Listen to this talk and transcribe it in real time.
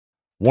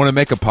Want to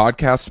make a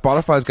podcast?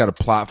 Spotify's got a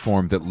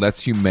platform that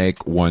lets you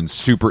make one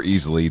super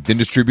easily, then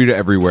distribute it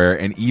everywhere,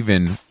 and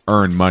even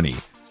earn money.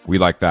 We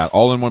like that.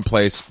 All in one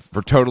place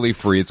for totally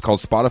free. It's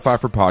called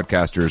Spotify for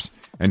Podcasters,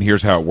 and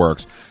here's how it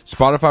works.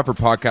 Spotify for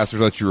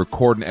Podcasters lets you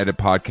record and edit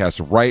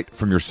podcasts right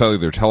from your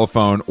cellular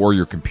telephone or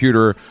your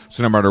computer,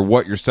 so no matter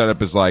what your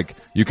setup is like,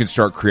 you can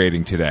start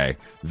creating today.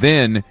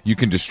 Then you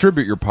can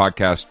distribute your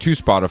podcast to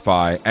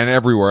Spotify and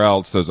everywhere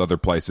else, those other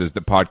places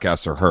that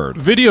podcasts are heard.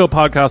 Video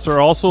podcasts are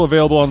also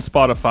available on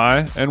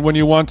Spotify, and when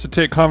you want to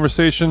take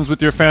conversations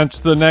with your fans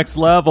to the next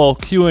level,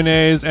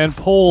 Q&As and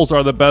polls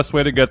are the best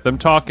way to get them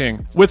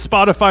talking. With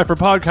Spotify for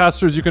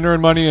Podcasters, you can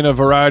earn money in a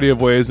variety of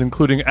ways,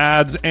 including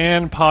ads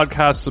and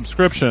podcast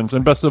subscriptions.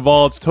 And best of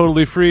all, it's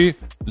totally free,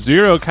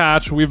 zero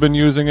catch. We've been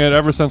using it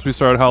ever since we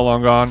started How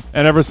Long Gone.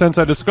 And ever since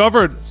I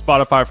discovered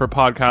Spotify for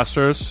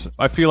Podcasters,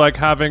 I feel like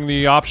having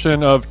the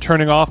option of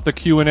turning off the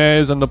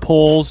Q&As and the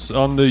polls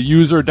on the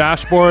user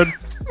dashboard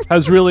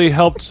has really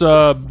helped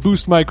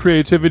boost my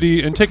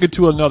creativity and take it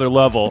to another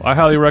level. I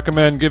highly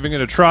recommend giving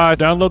it a try.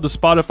 Download the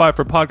Spotify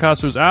for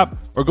Podcasters app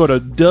or go to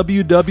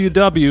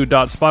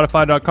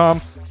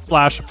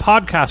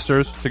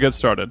www.spotify.com/podcasters to get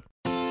started.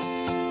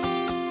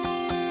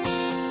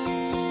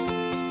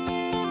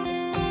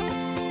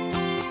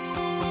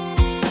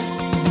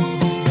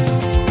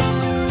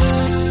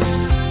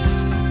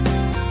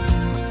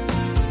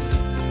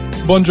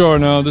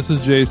 Buongiorno, this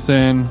is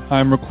Jason.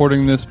 I'm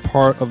recording this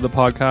part of the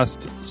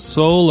podcast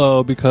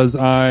solo because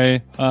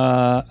I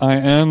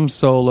am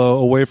solo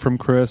away from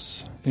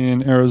Chris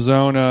in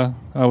Arizona.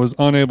 I was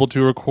unable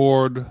to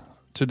record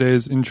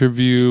today's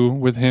interview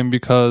with him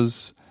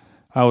because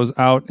I was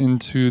out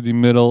into the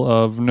middle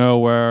of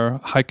nowhere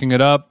hiking it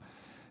up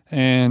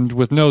and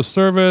with no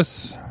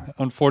service.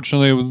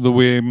 Unfortunately, the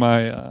way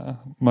my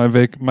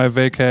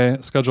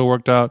vacay schedule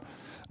worked out,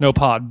 no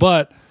pod,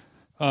 but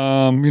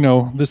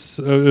this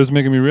is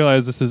making me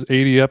realize this is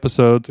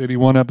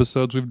 81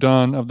 episodes we've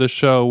done of this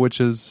show, which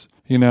is,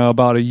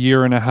 about a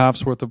year and a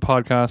half's worth of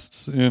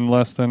podcasts in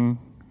less than,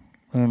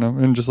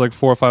 in just like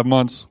 4 or 5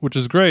 months, which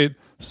is great.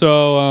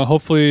 So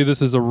hopefully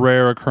this is a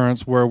rare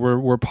occurrence where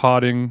we're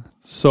podding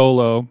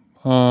solo.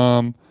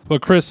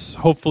 But Chris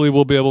hopefully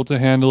will be able to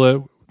handle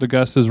it. The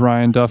guest is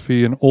Ryan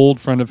Duffy, an old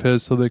friend of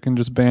his, so they can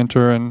just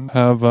banter and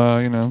have,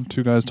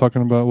 two guys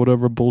talking about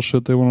whatever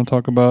bullshit they want to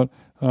talk about.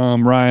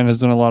 Ryan has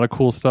done a lot of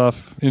cool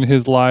stuff in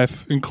his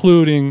life,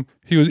 including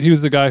he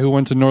was the guy who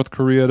went to North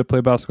Korea to play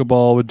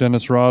basketball with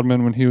Dennis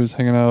Rodman when he was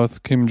hanging out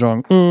with Kim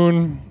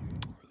Jong-un.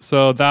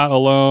 So that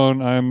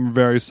alone, I'm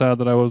very sad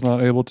that I was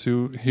not able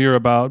to hear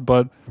about.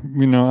 But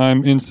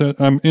I'm in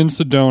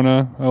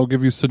Sedona. I'll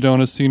give you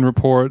Sedona scene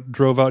report.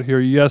 Drove out here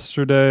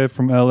yesterday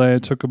from LA.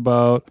 It took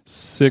about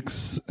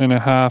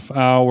 6.5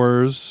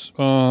 hours.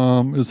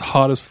 It's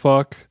hot as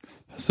fuck.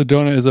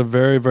 Sedona is a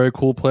very, very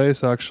cool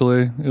place,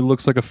 actually. It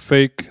looks like a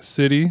fake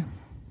city.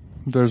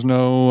 There's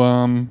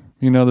no,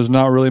 there's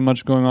not really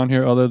much going on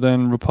here other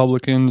than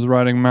Republicans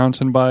riding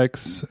mountain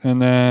bikes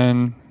and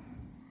then,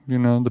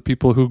 the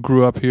people who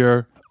grew up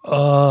here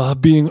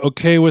being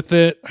okay with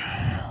it.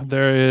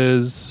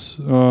 There's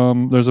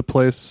a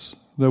place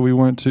that we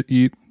went to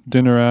eat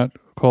dinner at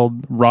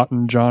called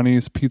Rotten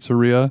Johnny's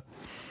Pizzeria.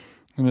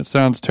 And it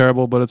sounds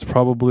terrible, but it's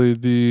probably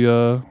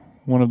the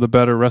one of the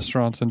better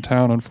restaurants in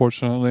town,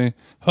 unfortunately.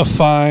 A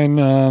fine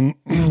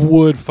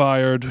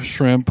wood-fired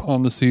shrimp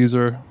on the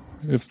Caesar,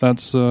 if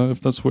that's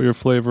what your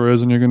flavor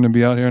is and you're going to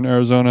be out here in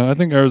Arizona. I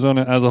think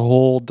Arizona as a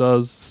whole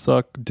does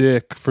suck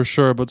dick for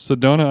sure, but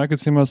Sedona, I could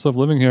see myself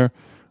living here.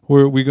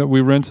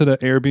 We rented an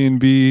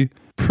Airbnb,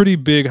 pretty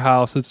big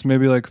house. It's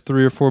maybe like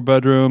 3 or 4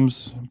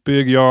 bedrooms,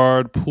 big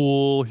yard,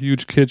 pool,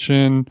 huge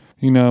kitchen,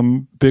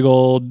 big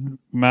old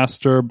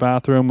master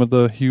bathroom with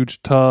a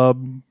huge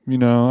tub.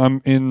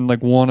 I'm in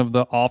like one of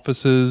the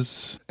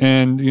offices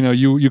and,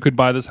 you could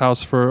buy this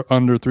house for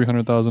under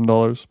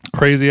 $300,000.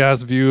 Crazy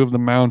ass view of the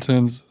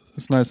mountains.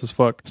 It's nice as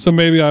fuck. So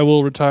maybe I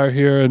will retire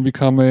here and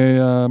become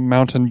a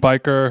mountain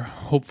biker.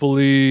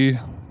 Hopefully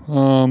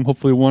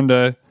one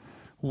day.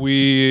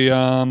 We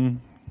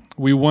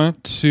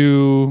went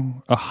to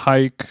a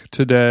hike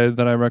today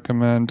that I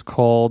recommend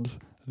called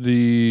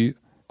the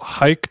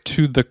Hike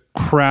to the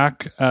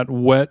Crack at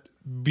Wet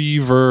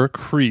Beaver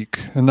Creek,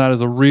 and that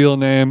is a real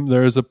name.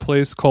 There is a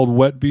place called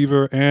Wet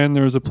Beaver and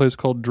there is a place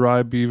called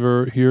Dry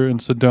Beaver here in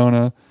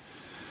Sedona.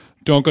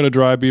 Don't go to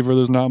Dry Beaver,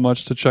 there's not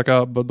much to check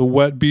out, but the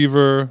Wet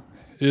Beaver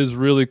is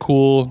really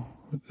cool.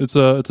 It's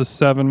a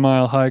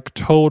 7-mile hike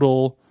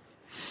total,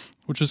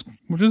 which is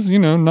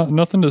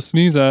nothing to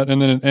sneeze at, and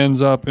then it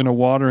ends up in a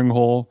watering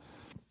hole.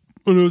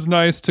 But it was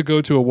nice to go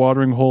to a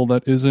watering hole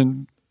that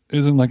isn't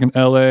like an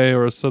LA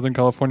or a Southern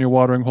California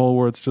watering hole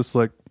where it's just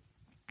like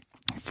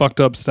fucked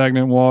up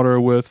stagnant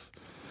water with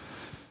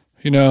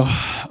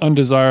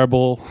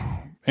undesirable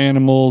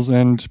animals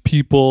and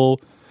people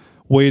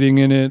waiting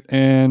in it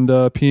and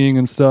peeing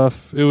and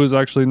stuff. It was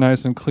actually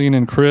nice and clean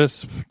and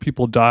crisp.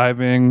 People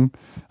diving.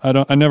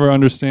 I never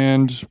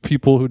understand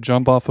people who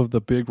jump off of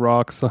the big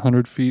rocks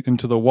 100 feet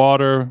into the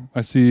water.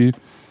 I see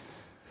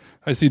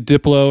I see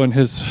Diplo and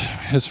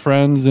his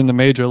friends in the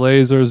major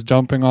lasers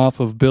jumping off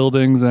of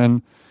buildings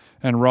and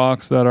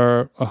rocks that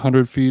are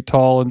 100 feet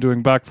tall and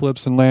doing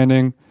backflips and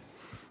landing.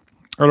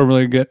 I don't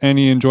really get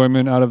any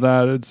enjoyment out of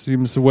that. It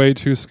seems way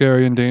too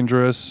scary and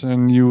dangerous,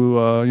 and you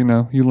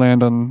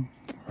land on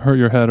hurt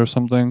your head or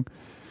something.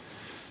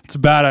 It's a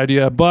bad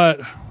idea,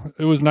 but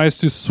it was nice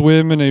to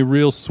swim in a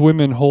real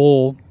swimming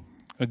hole.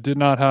 I did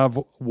not have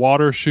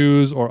water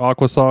shoes or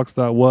aqua socks.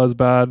 That was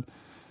bad.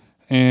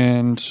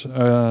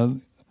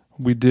 And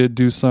we did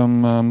do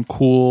some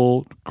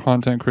cool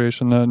content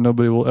creation that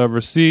nobody will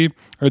ever see.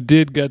 I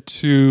did get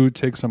to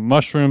take some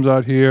mushrooms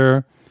out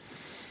here.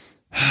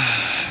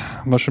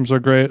 Mushrooms are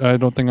great. I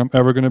don't think I'm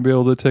ever going to be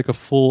able to take a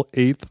full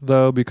eighth,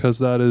 though, because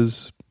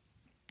there's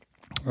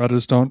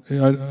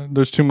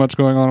too much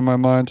going on in my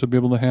mind to be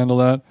able to handle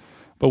that.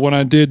 But when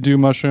I did do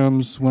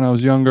mushrooms when I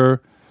was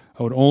younger,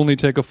 I would only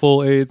take a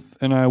full eighth,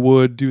 and I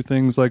would do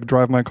things like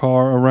drive my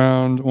car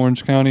around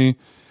Orange County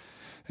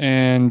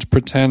and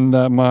pretend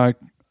that my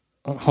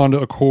Honda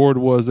Accord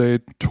was a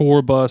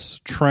tour bus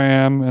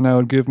tram, and I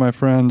would give my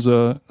friends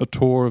a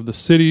tour of the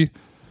city,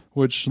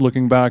 which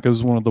looking back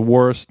is one of the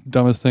worst,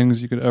 dumbest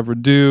things you could ever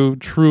do.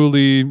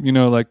 Truly,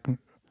 like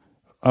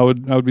I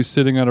would be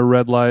sitting at a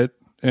red light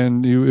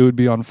and it would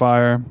be on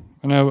fire,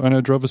 and I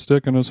drove a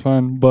stick and it was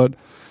fine. But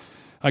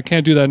I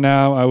can't do that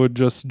now. I would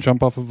just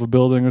jump off of a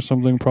building or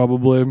something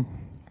probably,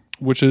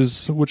 which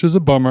is a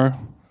bummer.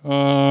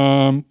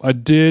 I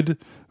did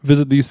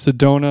visit the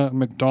Sedona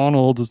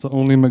McDonald's. It's the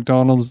only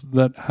McDonald's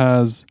that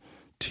has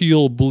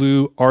teal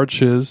blue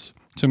arches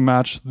to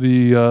match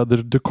the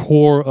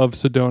decor of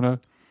Sedona.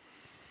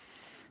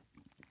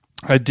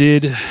 I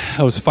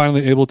was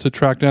finally able to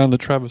track down the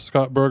Travis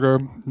Scott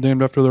burger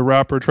named after the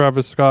rapper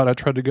Travis Scott. I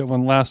tried to get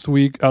one last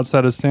week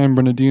outside of San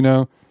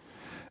Bernardino,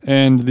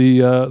 and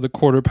the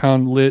quarter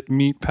pound lit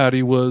meat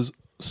patty was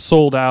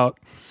sold out.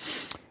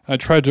 I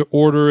tried to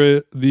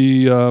order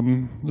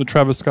the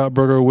Travis Scott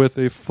burger with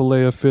a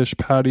filet of fish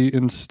patty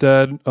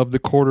instead of the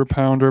quarter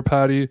pounder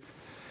patty,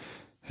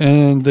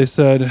 and they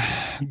said,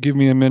 "Give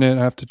me a minute,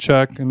 I have to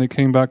check." And they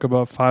came back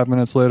about 5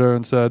 minutes later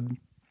and said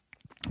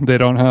they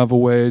don't have a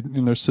way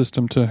in their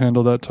system to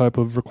handle that type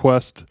of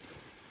request.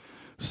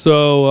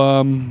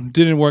 So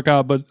didn't work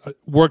out, but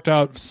worked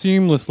out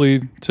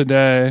seamlessly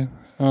today.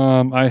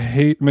 I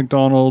hate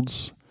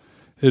McDonald's.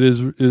 It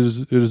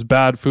is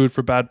bad food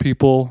for bad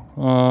people.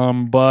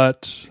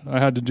 But I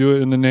had to do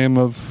it in the name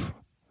of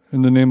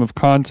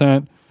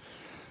content.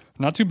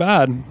 Not too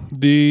bad.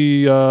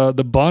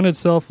 The bun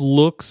itself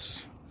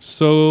looks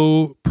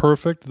so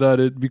perfect that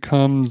it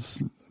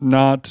becomes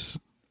not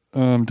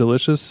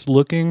delicious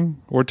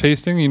looking or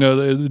tasting.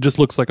 It just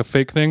looks like a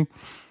fake thing.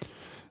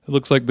 It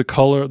looks like the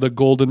color, the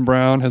golden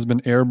brown, has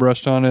been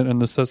airbrushed on it,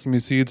 and the sesame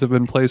seeds have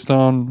been placed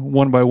on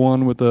one by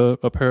one with a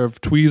pair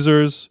of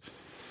tweezers.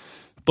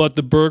 But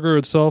the burger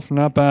itself,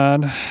 not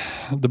bad.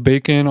 The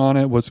bacon on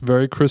it was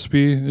very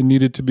crispy. It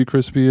needed to be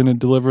crispy, and it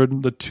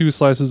delivered. The 2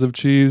 slices of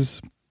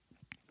cheese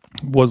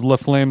was La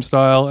Flame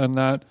style, and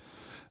that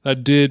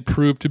did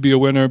prove to be a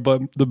winner.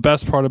 But the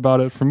best part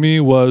about it for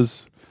me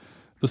was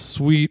the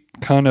sweet,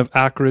 kind of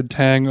acrid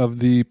tang of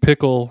the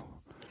pickle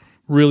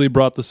really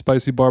brought the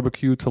spicy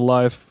barbecue to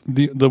life.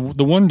 The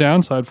one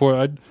downside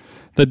for it,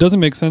 that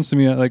doesn't make sense to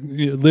me, like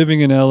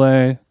living in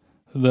LA,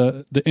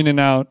 the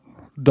In-N-Out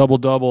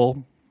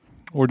double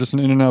or just an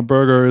In-N-Out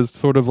burger is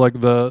sort of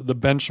like the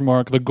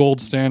benchmark, the gold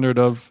standard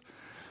of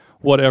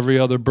what every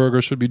other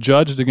burger should be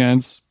judged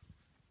against,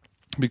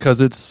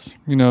 because it's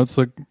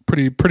like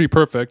pretty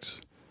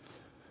perfect,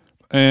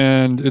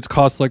 and it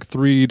costs like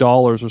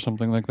 $3 or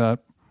something like that.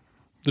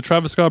 The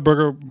Travis Scott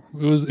burger,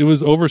 it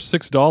was over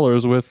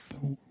 $6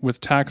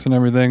 with tax and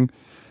everything.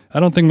 I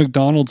don't think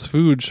McDonald's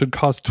food should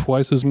cost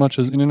twice as much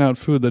as In-N-Out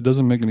food. That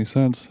doesn't make any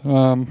sense.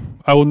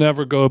 I will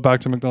never go back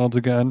to McDonald's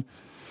again,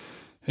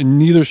 and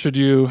neither should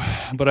you.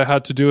 But I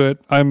had to do it.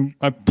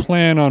 I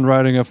plan on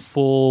writing a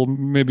full,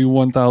 maybe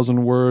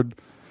 1,000 word,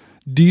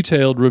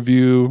 detailed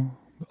review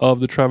of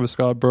the Travis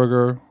Scott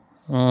burger.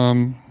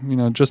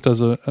 Just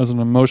as an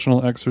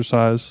emotional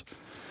exercise.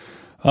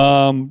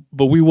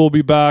 But we will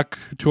be back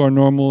to our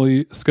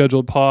normally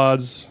scheduled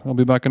pods. I'll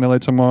be back in LA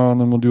tomorrow, and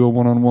then we'll do a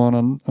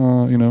one-on-one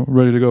on,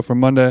 ready to go for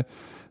Monday.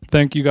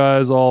 Thank you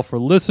guys all for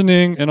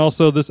listening. And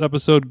also this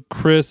episode, with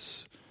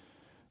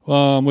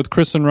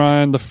Chris and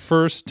Ryan, the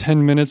first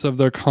 10 minutes of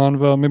their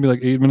convo, maybe like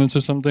 8 minutes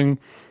or something,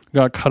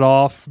 got cut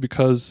off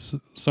because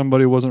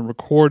somebody wasn't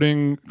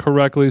recording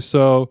correctly.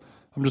 So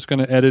I'm just going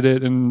to edit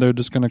it, and they're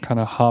just going to kind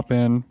of hop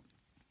in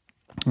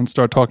and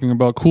start talking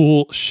about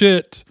cool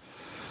shit.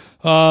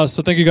 So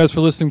thank you guys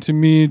for listening to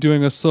me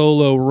doing a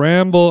solo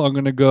ramble. I'm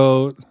going to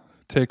go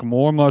take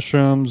more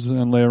mushrooms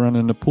and lay around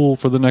in the pool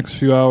for the next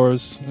few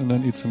hours, and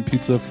then eat some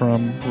pizza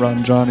from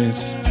Rotten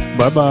Johnny's.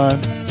 Bye-bye.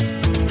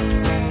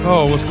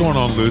 Oh, what's going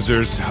on,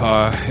 losers?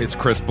 It's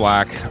Chris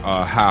Black,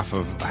 half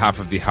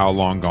of the How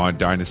Long Gone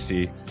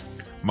dynasty.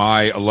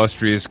 My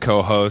illustrious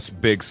co-host,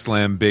 Big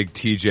Slim, Big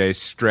TJ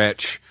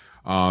Stretch,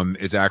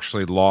 is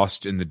actually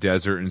lost in the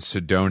desert in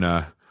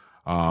Sedona.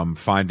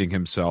 finding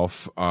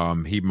himself.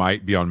 He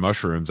might be on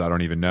mushrooms. I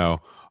don't even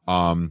know.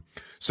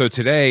 So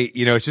today,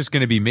 it's just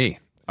going to be me.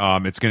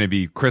 It's going to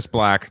be Chris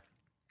Black,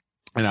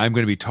 and I'm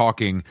going to be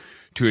talking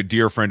to a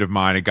dear friend of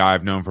mine, a guy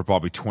I've known for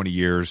probably 20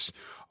 years,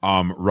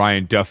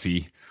 Ryan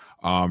Duffy.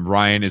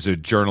 Ryan is a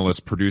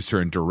journalist, producer,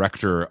 and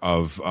director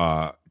of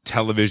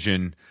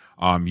television.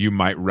 You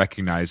might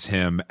recognize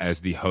him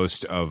as the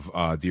host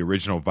of the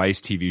original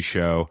Vice TV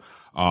show.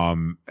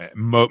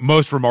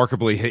 Most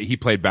remarkably, he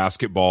played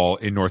basketball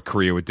in North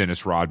Korea with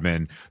Dennis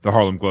Rodman, the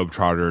Harlem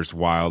Globetrotters,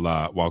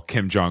 while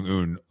Kim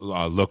Jong-un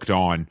looked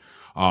on.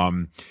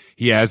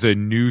 He has a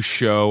new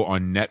show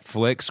on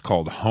Netflix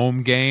called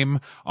Home Game.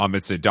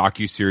 It's a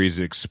docuseries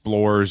that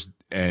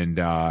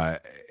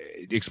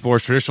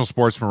explores traditional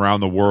sports from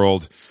around the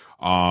world,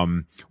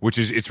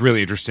 it's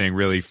really interesting,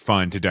 really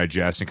fun to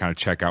digest and kind of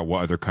check out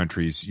what other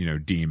countries,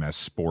 deem as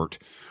sport.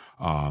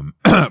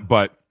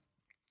 But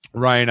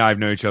Ryan and I have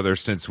known each other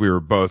since we were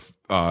both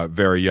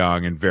very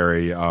young and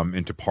very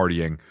into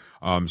partying.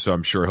 So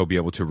I'm sure he'll be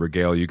able to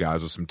regale you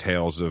guys with some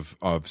tales of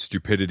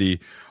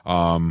stupidity.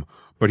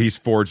 But he's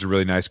forged a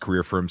really nice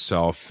career for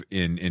himself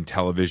in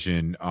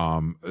television,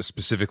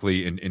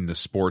 specifically in the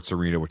sports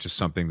arena, which is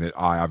something that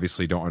I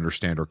obviously don't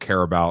understand or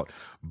care about.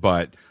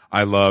 But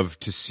I love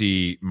to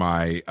see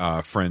my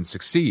friends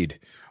succeed.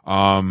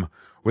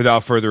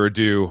 Without further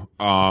ado,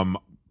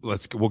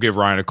 we'll give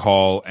Ryan a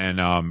call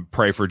and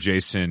pray for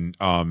Jason.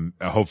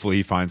 Hopefully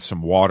he finds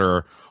some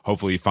water.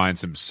 Hopefully he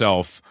finds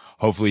himself.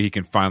 Hopefully he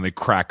can finally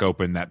crack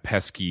open that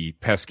pesky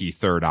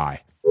third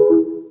eye.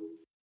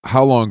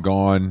 How Long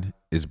Gone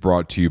is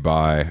brought to you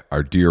by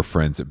our dear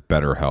friends at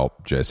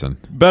BetterHelp, Jason.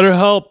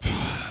 BetterHelp,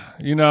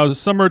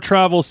 summer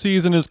travel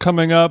season is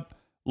coming up.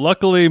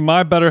 Luckily,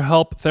 my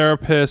BetterHelp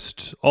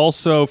therapist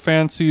also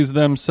fancies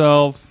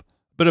themselves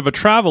a bit of a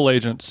travel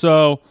agent.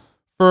 So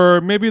for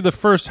maybe the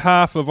first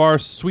half of our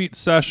sweet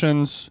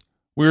sessions,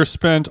 we were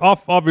spent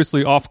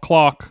obviously off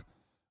clock,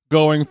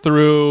 going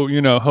through,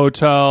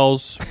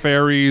 hotels,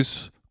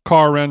 ferries,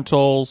 car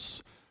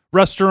rentals,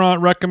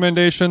 restaurant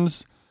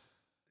recommendations.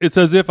 It's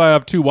as if I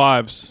have two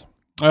wives.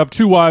 I have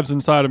two wives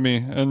inside of me,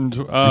 and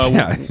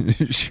yeah,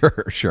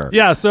 sure.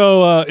 Yeah,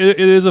 so it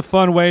is a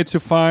fun way to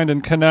find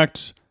and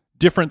connect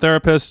different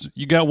therapists.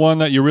 You get one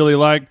that you really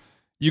like.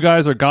 You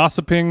guys are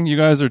gossiping. You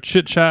guys are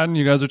chit-chatting.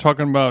 You guys are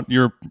talking about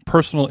your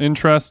personal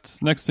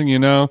interests. Next thing you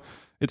know,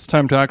 it's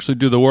time to actually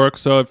do the work.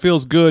 So it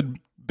feels good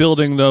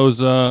building those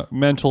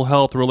mental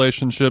health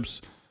relationships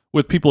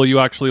with people you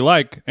actually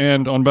like.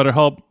 And on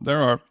BetterHelp,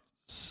 there are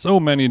so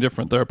many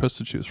different therapists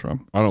to choose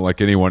from. I don't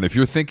like anyone. If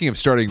you're thinking of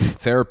starting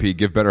therapy,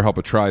 give BetterHelp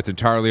a try. It's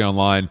entirely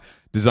online,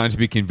 designed to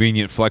be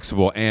convenient,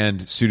 flexible,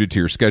 and suited to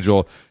your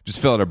schedule.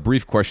 Just fill out a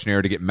brief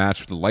questionnaire to get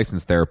matched with a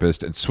licensed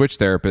therapist and switch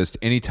therapist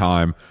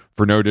anytime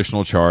for no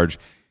additional charge.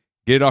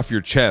 Get it off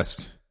your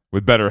chest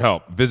with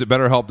BetterHelp. Visit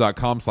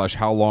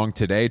BetterHelp.com/howlong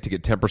today to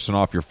get 10%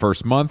 off your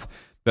first month.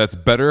 That's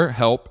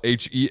BetterHelp,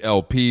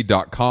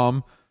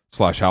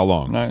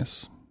 HELP.com/howlong.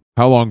 Nice.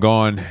 How Long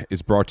Gone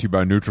is brought to you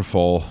by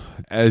Nutrafol.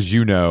 As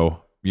you know,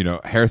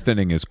 hair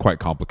thinning is quite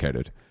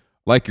complicated.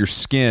 Like your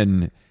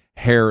skin,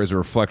 hair is a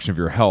reflection of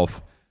your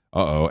health.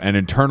 And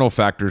internal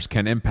factors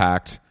can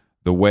impact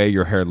the way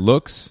your hair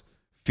looks,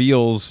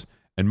 feels,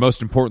 and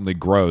most importantly,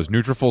 grows.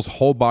 Nutrafol's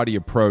whole body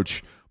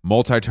approach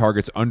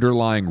multi-targets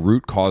underlying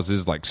root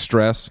causes like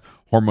stress,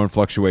 hormone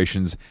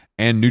fluctuations,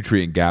 and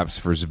nutrient gaps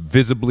for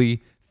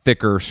visibly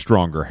thicker,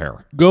 stronger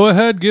hair. Go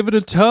ahead, give it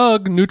a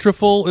tug.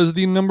 Nutrafol is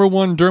the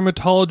 #1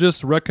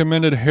 dermatologist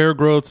recommended hair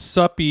growth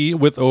suppy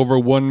with over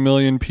 1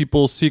 million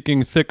people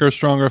seeking thicker,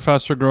 stronger,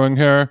 faster growing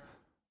hair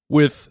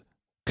with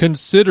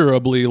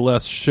considerably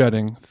less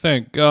shedding.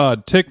 Thank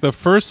God. Take the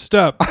first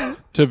step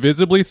to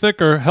visibly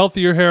thicker,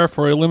 healthier hair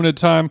for a limited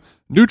time.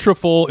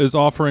 Nutrafol is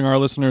offering our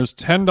listeners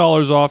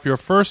 $10 off your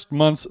first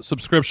month's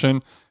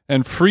subscription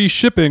and free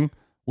shipping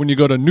when you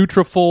go to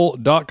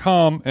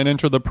Nutrafol.com and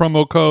enter the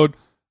promo code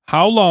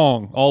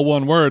HOWLONG, all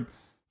one word.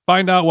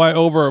 Find out why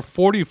over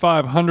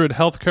 4,500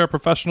 healthcare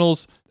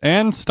professionals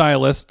and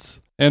stylists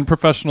and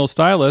professional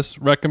stylists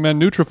recommend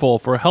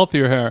Nutrafol for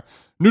healthier hair.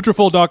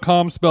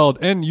 Nutrafol.com, spelled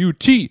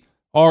Nutrafol.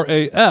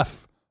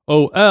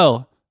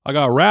 I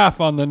got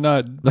RAF on the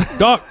nut.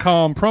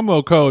 .com,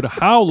 promo code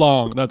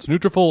HOWLONG. That's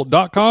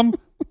Nutrafol.com,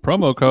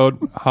 promo code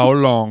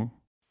HOWLONG.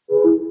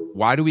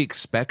 Why do we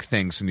expect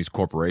things from these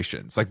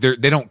corporations? Like they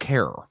don't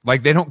care.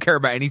 Like they don't care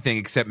about anything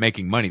except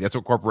making money. That's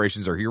what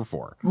corporations are here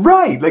for.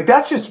 Right. Like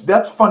that's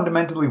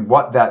fundamentally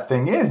what that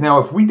thing is. Now,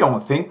 if we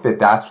don't think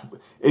that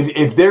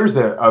if there's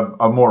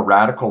a more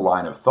radical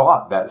line of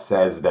thought that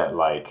says that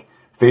like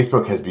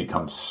Facebook has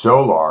become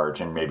so large,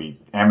 and maybe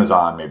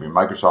Amazon, maybe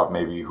Microsoft,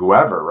 maybe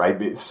whoever,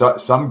 right?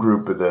 Some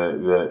group of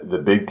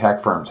the big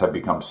tech firms have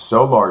become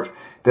so large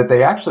that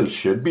they actually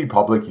should be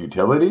public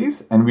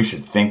utilities, and we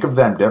should think of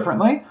them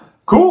differently.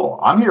 Cool.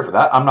 I'm here for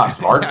that. I'm not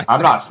smart.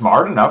 I'm not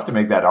smart enough to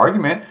make that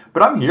argument,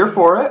 but I'm here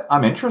for it.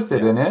 I'm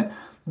interested in it.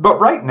 But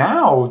right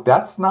now,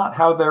 that's not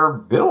how they're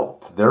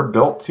built. They're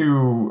built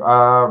to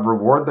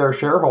reward their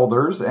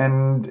shareholders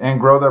and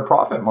grow their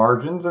profit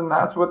margins, and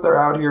that's what they're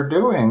out here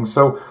doing.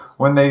 So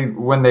when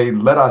they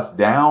let us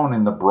down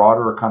in the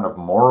broader kind of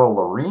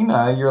moral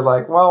arena, you're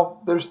like,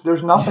 well, there's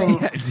nothing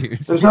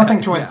there's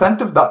nothing to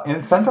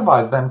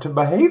incentivize them to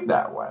behave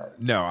that way.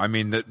 No, I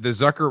mean the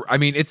Zucker. I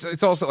mean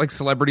it's also like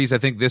celebrities. I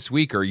think this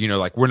week are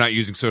like we're not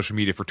using social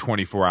media for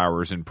 24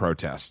 hours in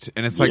protest,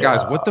 and it's like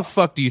guys, what the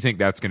fuck do you think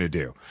that's going to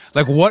do?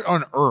 Like what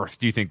on earth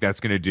do you think that's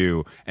going to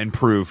do and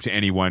prove to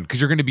anyone? Because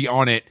you're going to be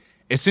on it.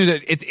 As soon as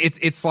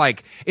it's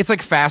like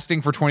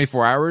fasting for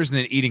 24 hours and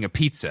then eating a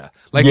pizza.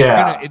 Like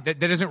that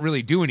doesn't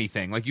really do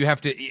anything. Like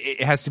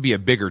it has to be a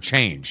bigger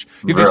change.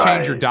 You have to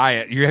change your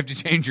diet. You have to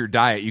change your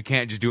diet. You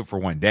can't just do it for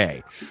one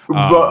day.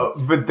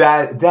 But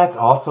that's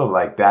also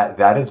like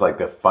that is like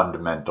the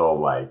fundamental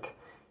like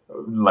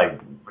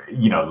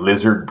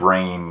lizard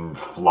brain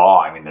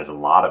flaw. I mean, there's a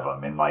lot of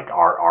them in like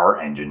our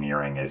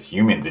engineering as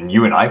humans, and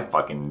you and I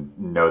fucking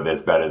know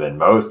this better than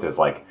most. Is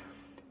like.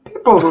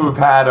 People who've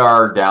had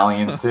our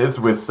dalliances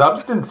with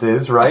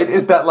substances, right?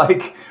 Is that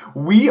like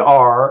we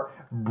are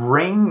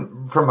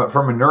brain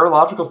from a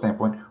neurological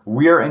standpoint,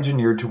 we are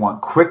engineered to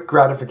want quick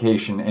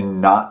gratification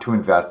and not to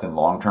invest in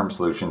long-term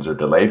solutions or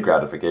delayed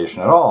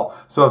gratification at all.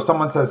 So if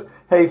someone says,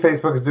 "Hey,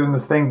 Facebook is doing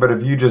this thing, but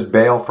if you just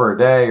bail for a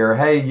day," or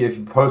 "Hey, if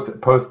you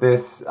post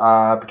this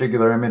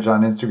particular image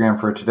on Instagram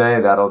for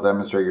today, that'll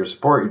demonstrate your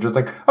support," you're just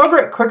like, "Oh,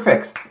 great, quick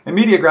fix,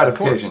 immediate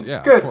gratification,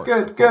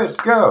 good,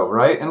 go,"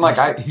 right? And like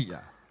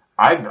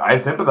I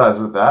sympathize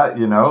with that,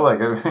 like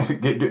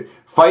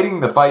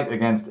fighting the fight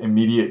against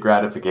immediate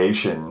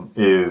gratification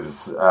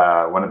is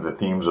one of the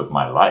themes of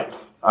my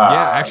life.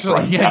 Now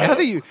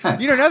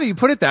that you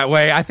put it that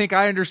way, I think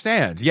I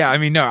understand. Yeah, I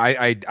mean, no,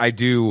 I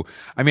do.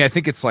 I mean, I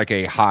think it's like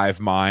a hive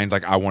mind.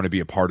 Like I want to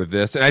be a part of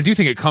this, and I do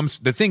think it comes.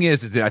 The thing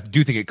is that I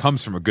do think it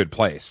comes from a good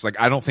place. Like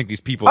I don't think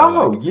these people.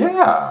 I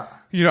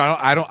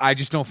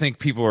just don't think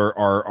people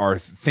are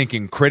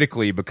thinking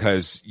critically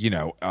because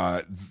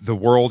the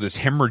world is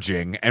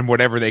hemorrhaging, and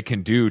whatever they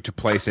can do to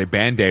place a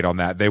Band-Aid on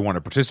that, they want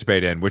to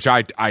participate in. Which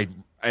I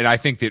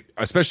think that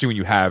especially when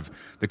you have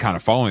the kind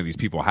of following these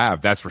people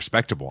have, that's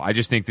respectable. I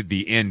just think that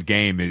the end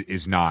game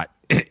is not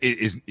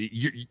nothing's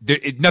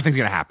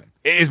going to happen.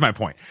 Is my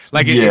point.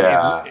 Like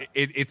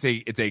it's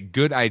a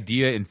good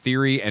idea in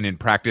theory, and in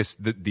practice,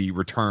 the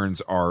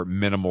returns are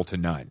minimal to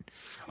none.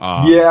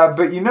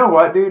 But you know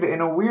what, dude? In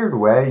a weird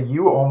way,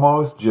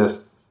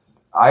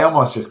 I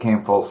almost just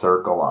came full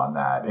circle on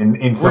that.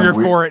 You're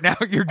for it now.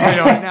 You're good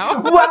on it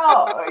now.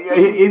 Well,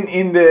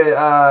 in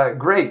the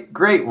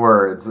great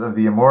words of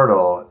the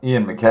immortal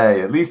Ian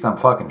MacKaye, at least I'm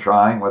fucking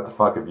trying. What the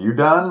fuck have you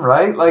done?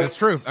 Right? Like that's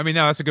true. I mean,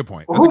 no, that's a good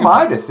point. Who am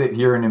I to sit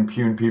here and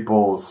impugn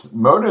people's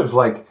motives?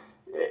 Like,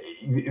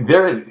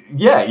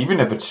 even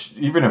if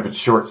it's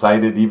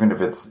short-sighted, even if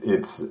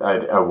it's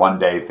a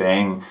one-day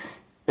thing.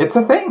 It's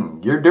a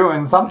thing. You're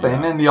doing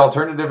something, and the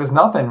alternative is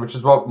nothing, which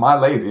is what my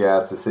lazy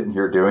ass is sitting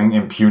here doing,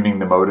 impugning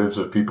the motives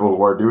of people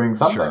who are doing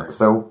something.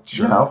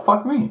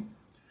 Fuck me.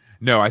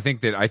 No, I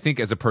think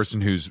as a person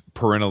who's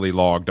perennially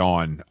logged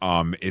on,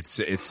 I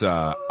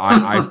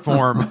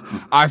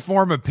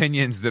form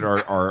opinions that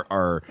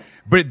are.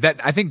 But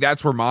I think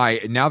that's where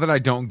now that I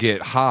don't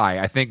get high,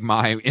 I think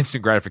my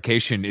instant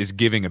gratification is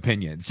giving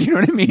opinions. You know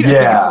what I mean? Yeah. I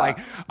think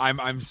it's like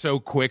I'm so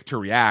quick to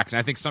react, and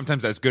I think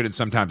sometimes that's good and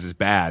sometimes it's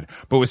bad.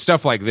 But with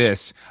stuff like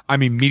this,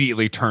 I'm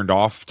immediately turned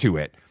off to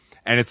it,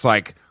 and it's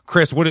like,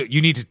 Chris,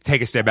 you need to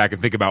take a step back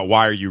and think about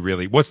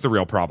what's the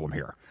real problem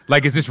here?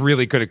 Like, is this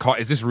really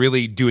is this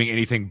really doing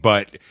anything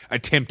but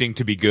attempting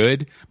to be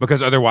good?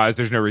 Because otherwise,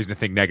 there's no reason to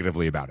think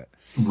negatively about it.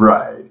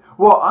 Right.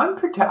 Well,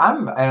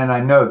 and I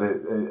know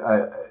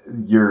that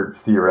you're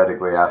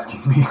theoretically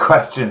asking me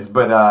questions,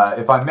 but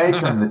if I may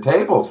turn the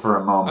tables for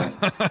a moment.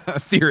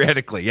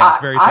 Theoretically,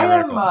 yes, very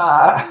theoretical.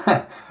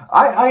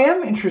 I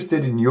am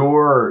interested in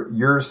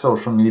your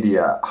social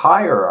media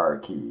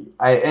hierarchy.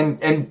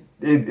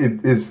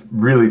 It is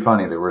really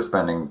funny that we're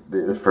spending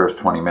the first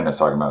 20 minutes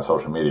talking about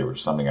social media, which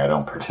is something I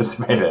don't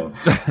participate in.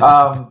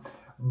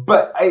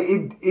 But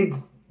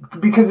it's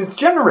because it's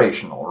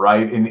generational,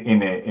 right?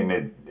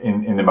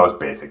 In the most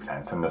basic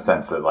sense, in the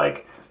sense that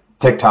like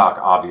TikTok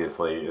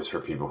obviously is for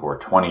people who are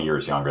 20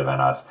 years younger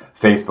than us.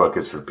 Facebook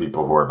is for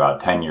people who are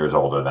about 10 years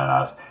older than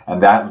us.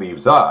 And that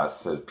leaves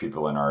us as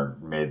people in our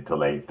mid to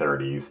late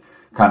 30s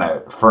kind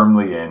of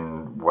firmly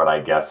in what I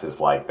guess is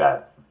like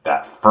that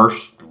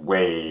first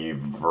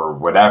wave or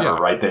whatever,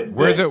 right?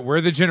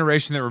 We're the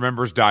generation that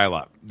remembers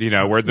dial-up.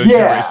 We're the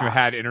generation who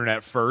had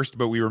internet first,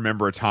 but we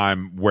remember a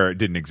time where it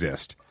didn't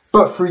exist.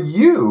 But for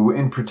you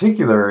in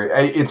particular,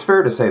 it's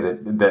fair to say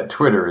that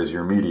Twitter is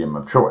your medium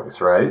of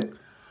choice, right?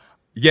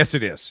 Yes,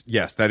 it is.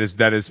 Yes, that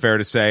is fair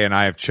to say, and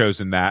I have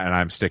chosen that, and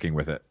I'm sticking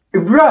with it.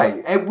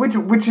 Right, and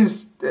which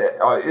is,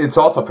 it's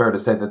also fair to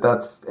say that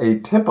that's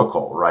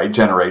atypical, right,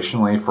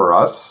 generationally for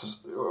us.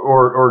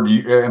 Or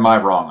am I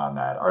wrong on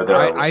that? Are there?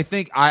 I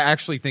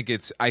actually think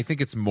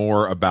it's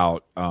more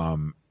about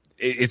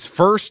it's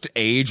first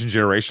age and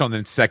generational, and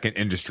then second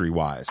industry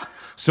wise.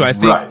 So I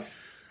think. Right.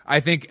 I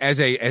think as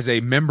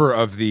a member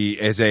of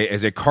as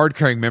a card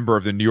carrying member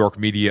of the New York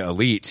media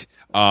elite,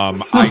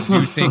 I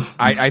do think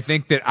I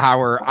think that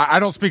I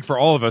don't speak for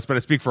all of us, but I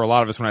speak for a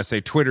lot of us when I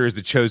say Twitter is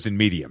the chosen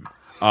medium.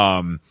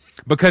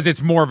 Because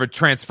it's more of a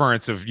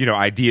transference of,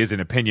 ideas and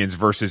opinions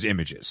versus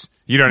images.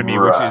 You know what I mean?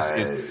 Right.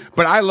 Which is,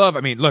 but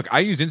look, I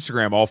use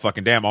Instagram all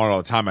fucking damn all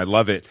the time. I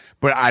love it,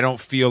 but I don't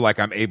feel like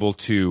I'm able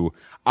to,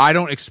 I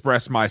don't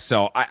express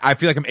myself. I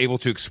feel like I'm able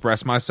to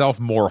express myself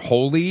more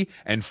wholly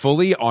and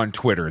fully on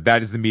Twitter.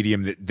 That is the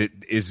medium that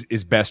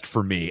is best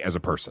for me as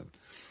a person.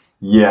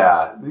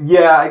 Yeah,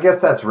 I guess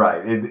that's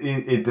right.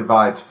 It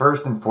divides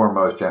first and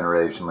foremost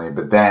generationally,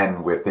 but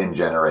then within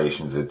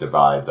generations it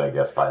divides, I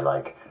guess, by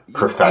like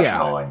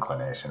professional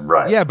inclination.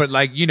 Right. Yeah, but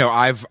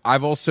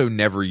I've also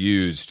never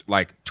used,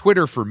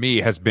 Twitter for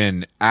me has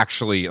been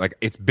actually,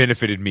 it's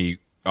benefited me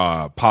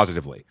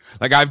positively.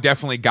 I've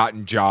definitely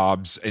gotten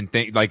jobs and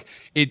it's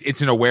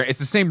it's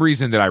the same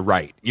reason that I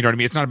write. You know what I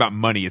mean? It's not about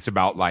money. It's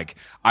about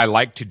I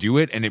like to do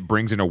it, and it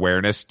brings an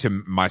awareness to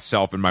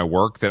myself and my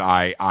work that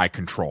I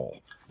control.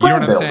 You know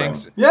what I'm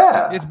saying?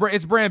 Yeah.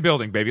 It's brand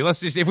building, baby. Let's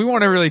just, if we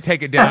want to really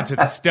take it down to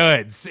the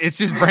studs, it's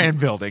just brand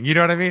building. You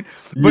know what I mean?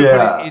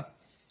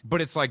 But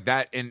it's like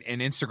that in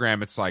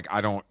Instagram. It's like,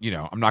 I don't,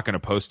 I'm not going to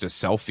post a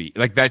selfie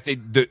like that.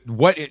 The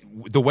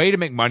way to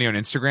make money on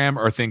Instagram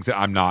are things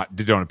that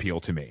don't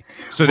appeal to me.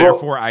 So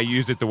therefore I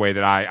use it the way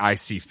that I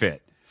see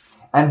fit.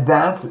 And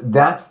that's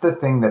the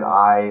thing that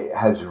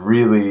has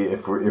really,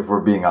 if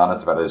we're being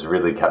honest about it, has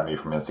really kept me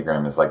from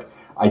Instagram. Is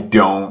I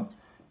don't.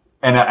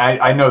 And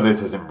I know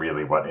this isn't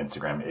really what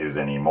Instagram is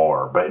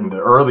anymore, but in the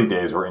early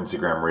days where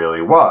Instagram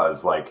really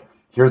was,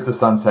 here's the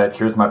sunset,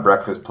 here's my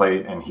breakfast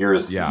plate, and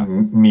here's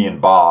me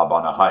and Bob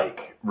on a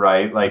hike,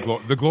 right?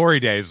 The glory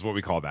days is what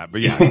we call that,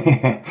 but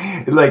yeah.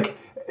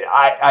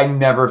 I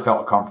never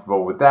felt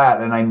comfortable with that,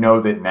 and I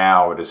know that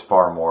now it is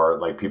far more,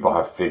 people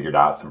have figured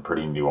out some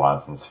pretty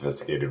nuanced and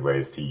sophisticated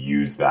ways to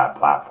use that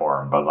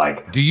platform,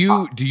 but Do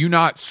you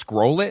not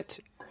scroll it?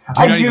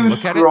 I do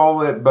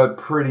scroll it, but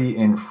pretty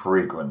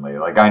infrequently.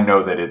 I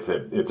know that it's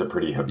a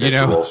pretty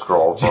habitual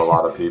scroll for a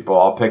lot of people.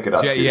 I'll pick it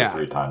up 2 to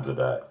 3 times a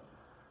day.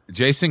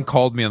 Jason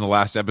called me on the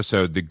last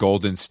episode the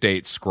Golden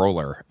State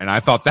Scroller, and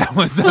I thought that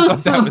was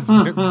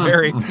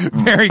very,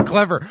 very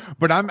clever.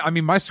 But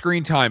my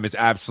screen time is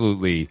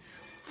absolutely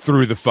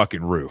through the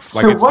fucking roof.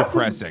 It's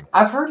depressing.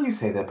 I've heard you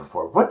say that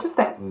before. What does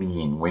that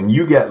mean when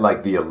you get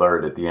the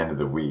alert at the end of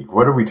the week?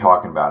 What are we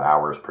talking about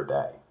hours per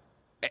day?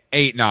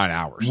 8-9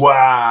 hours.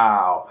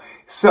 Wow.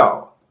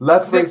 So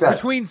let's break that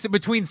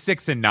between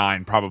 6 and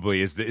 9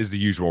 probably is the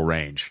usual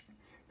range.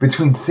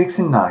 Between 6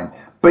 and 9,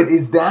 but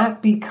is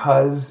that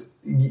because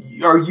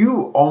are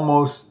you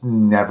almost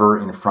never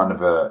in front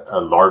of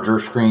a larger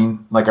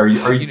screen? Are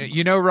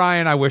you?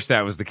 Ryan, I wish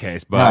that was the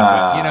case,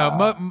 but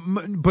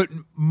but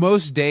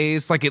most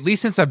days, at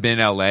least since I've been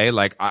in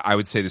LA, I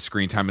would say the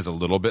screen time is a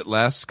little bit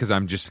less because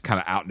I'm just kind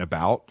of out and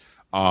about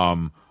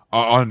on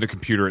the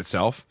computer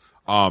itself.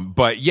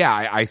 But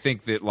yeah, I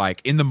think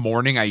that in the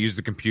morning I use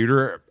the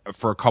computer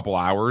for a couple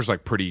hours,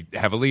 pretty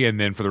heavily. And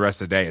then for the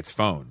rest of the day, it's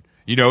phone,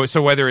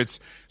 so whether it's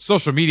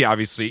social media,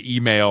 obviously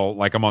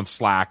email, I'm on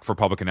Slack for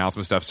public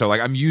announcement stuff. So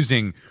I'm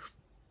using,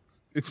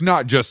 it's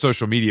not just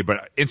social media,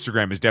 but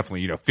Instagram is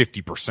definitely,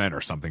 50%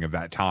 or something of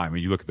that time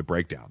when you look at the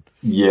breakdown.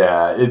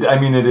 Yeah.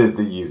 It is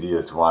the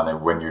easiest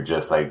one when you're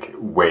just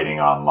waiting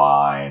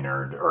online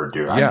or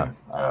doing, I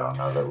don't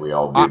know that we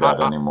all do that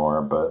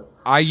anymore, but.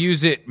 I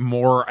use it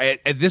more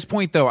at this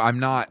point, though.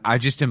 I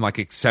just am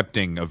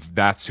accepting of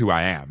that's who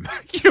I am.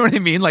 You know what I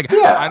mean?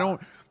 I don't,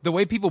 the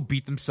way people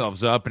beat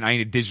themselves up and I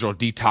need a digital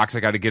detox,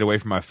 I got to get away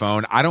from my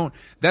phone.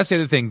 That's the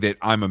other thing that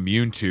I'm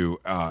immune to.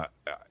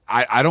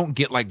 I don't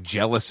get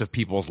jealous of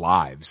people's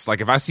lives.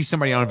 If I see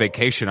somebody on a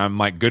vacation, I'm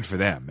good for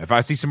them. If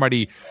I see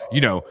somebody,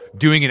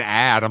 doing an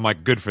ad, I'm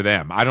good for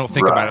them. I don't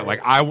think about it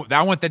I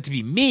want that to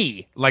be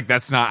me.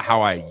 That's not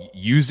how I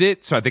use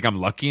it. So I think I'm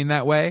lucky in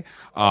that way.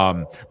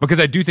 Because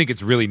I do think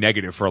it's really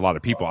negative for a lot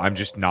of people. I'm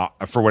just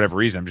not, for whatever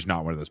reason, I'm just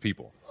not one of those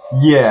people.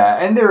 Yeah.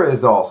 And there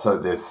is also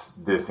this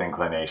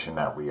inclination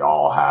that we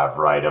all have,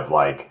 right? Of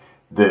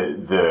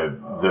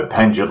the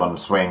pendulum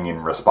swing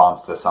in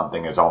response to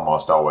something is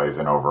almost always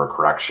an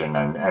overcorrection,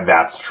 and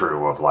that's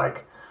true of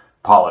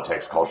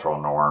politics,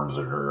 cultural norms,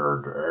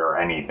 or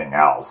anything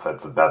else.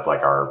 That's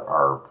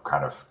our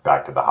kind of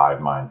back to the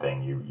hive mind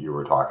thing you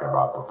were talking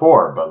about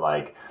before.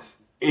 But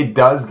it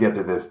does get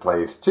to this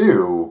place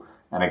too.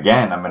 And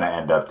again, I'm going to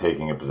end up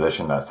taking a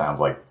position that sounds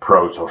like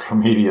pro social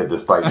media,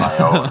 despite my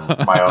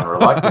own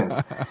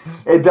reluctance.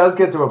 It does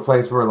get to a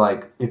place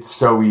where it's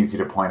so easy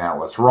to point out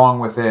what's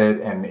wrong with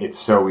it, and it's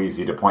so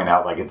easy to point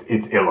out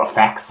its ill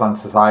effects on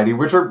society,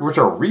 which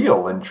are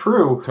real and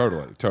true.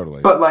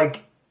 Totally. But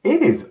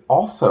it is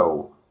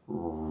also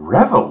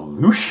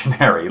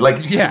revolutionary.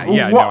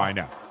 I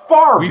know.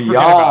 Far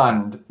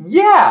beyond,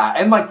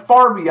 and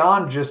far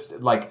beyond just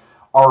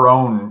our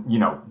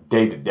own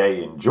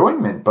day-to-day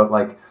enjoyment, but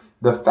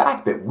the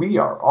fact that we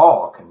are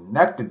all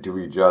connected to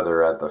each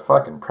other at the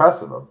fucking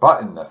press of a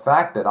button, the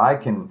fact that I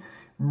can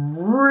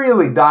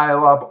really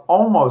dial up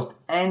almost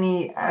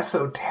any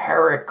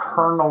esoteric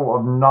kernel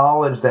of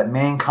knowledge that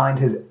mankind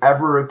has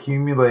ever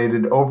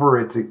accumulated over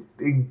its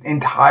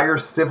entire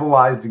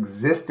civilized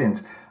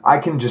existence. I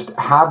can just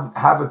have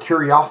a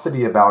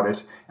curiosity about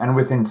it, and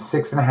within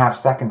 6.5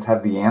 seconds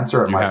have the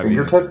answer at my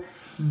fingertips.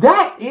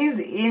 That is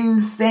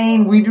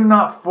insane. We do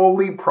not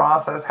fully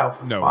process how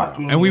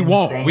fucking and we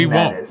won't. insane We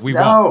that won't. is. We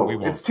No,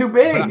 won't. it's too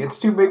big. It's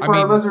too big for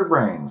our lizard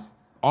brains.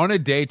 On a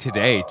day to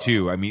day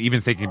too, I mean,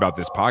 even thinking about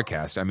this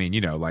podcast, I mean,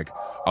 like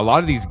a lot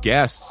of these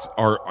guests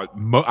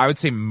I would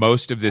say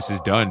most of this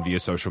is done via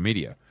social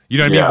media. You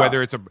know what I mean?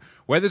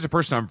 Whether it's a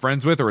person I'm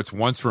friends with, or it's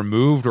once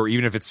removed, or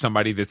even if it's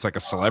somebody that's like a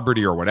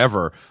celebrity or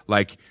whatever,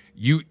 like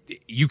you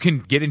can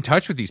get in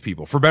touch with these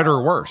people for better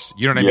or worse.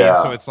 You know what I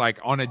mean? So it's like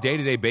on a day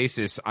to day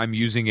basis, I'm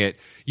using it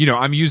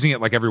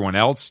like everyone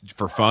else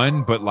for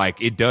fun, but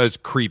like it does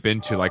creep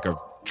into like a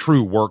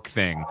true work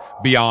thing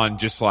beyond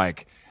just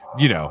like,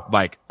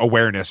 like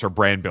awareness or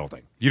brand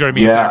building. You know what I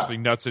mean? Yeah. It's actually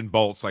nuts and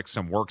bolts, like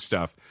some work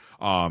stuff.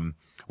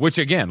 Which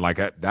again, like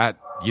that,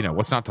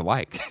 what's not to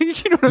like? You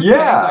know what I'm saying?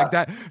 Like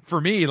that for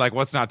me, like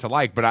what's not to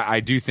like? But I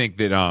do think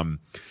that,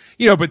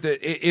 but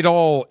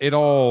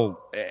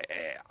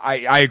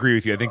I agree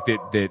with you. I think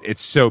that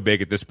it's so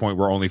big at this point,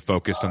 we're only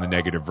focused on the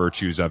negative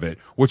virtues of it,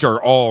 which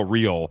are all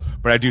real.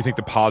 But I do think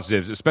the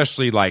positives,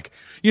 especially like,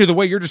 the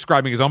way you're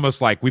describing is almost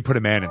like we put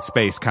a man in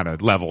space kind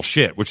of level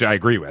shit, which I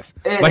agree with.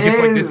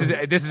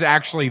 This is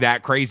actually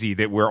that crazy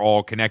that we're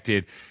all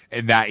connected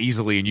and that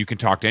easily, and you can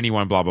talk to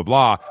anyone, blah, blah,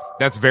 blah.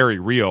 That's very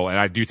real. And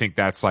I do think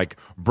that's like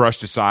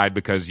brushed aside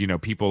because,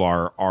 people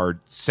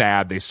are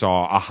sad they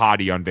saw a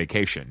hottie on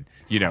vacation.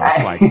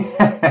 It's like, of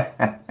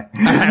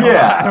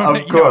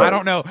course. I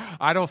don't know.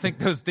 I don't think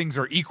those things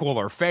are equal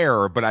or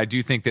fair, but I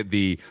do think that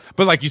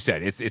but like you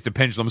said, it's a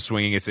pendulum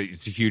swinging. It's a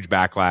huge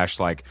backlash.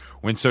 Like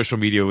when social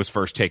media was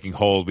first taking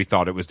hold, we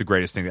thought it was the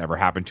greatest thing that ever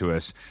happened to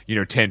us.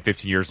 10,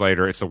 15 years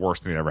later, it's the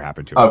worst thing that ever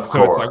happened to us. Of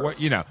course. So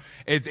it's like,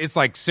 it's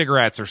like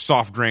cigarettes or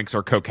soft drinks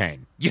or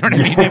cocaine. You know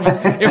what I mean?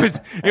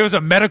 It was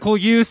a medical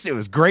use. It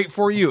was great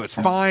for you. It was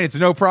fine. It's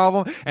no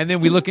problem. And then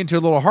we look into it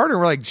a little harder.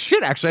 And we're like,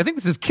 shit, actually, I think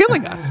this is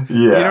killing us. Yeah.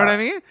 You know what I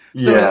mean?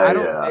 So I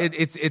don't, yeah.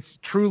 It's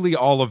truly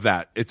all of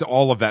that. It's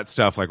all of that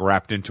stuff like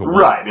wrapped into one.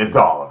 Right. It's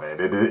all of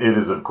it. It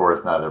is, of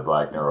course, neither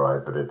black nor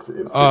white, but it's the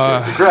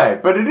shades of gray.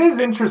 But it is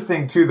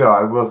interesting too, though.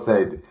 I will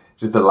say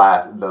just the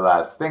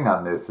last thing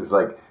on this is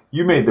like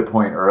you made the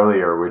point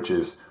earlier, which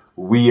is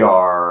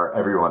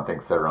everyone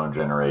thinks their own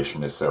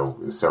generation is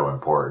so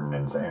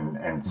important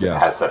and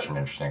Yes. has such an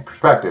interesting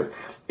perspective.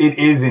 It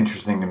is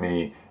interesting to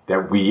me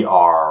that we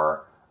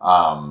are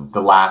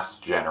the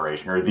last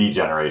generation, or the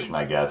generation,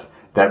 I guess,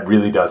 that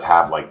really does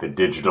have like the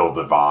digital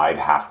divide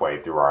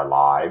halfway through our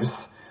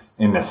lives,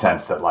 in the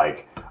sense that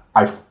like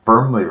I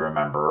firmly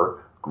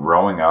remember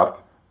growing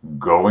up,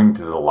 going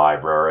to the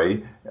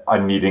library,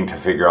 needing to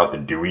figure out the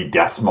Dewey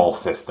Decimal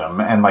System,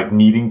 and like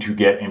needing to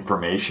get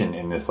information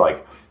in this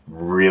like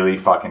really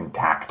fucking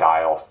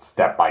tactile,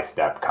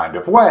 step-by-step kind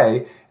of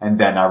way. And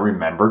then I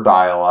remember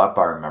dial-up.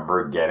 I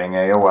remember getting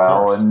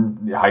AOL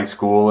in high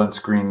school and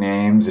screen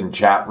names and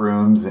chat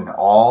rooms and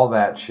all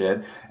that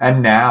shit.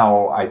 And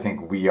now I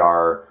think we've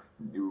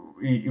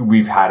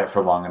had it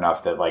for long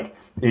enough that like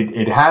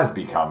it has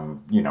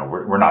become,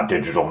 we're not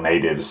digital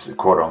natives,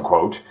 quote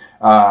unquote,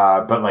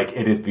 but like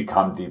it has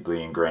become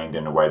deeply ingrained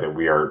in a way that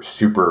we are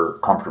super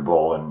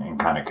comfortable and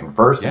kind of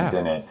conversant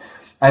in it.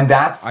 And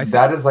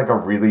that is like a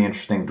really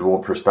interesting dual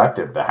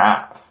perspective to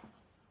have.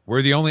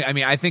 We're the only,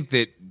 I think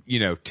that,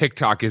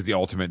 TikTok is the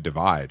ultimate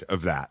divide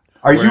of that.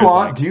 Are you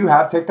on? Like, do you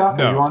have TikTok?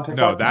 No, Are you on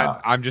TikTok? No.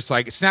 I'm just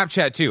like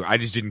Snapchat too. I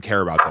just didn't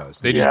care about those.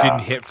 They just didn't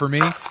hit for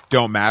me.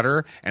 Don't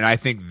matter. And I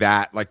think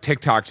that like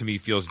TikTok to me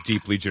feels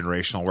deeply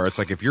generational, where it's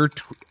like if you're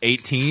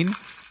 18,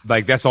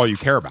 like that's all you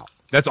care about.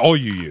 That's all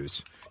you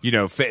use.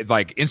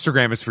 Like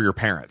Instagram is for your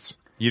parents.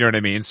 You know what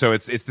I mean? So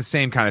it's the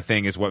same kind of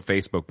thing as what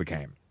Facebook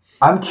became.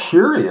 I'm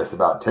curious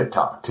about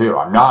TikTok too.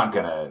 I'm not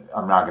gonna.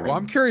 Well,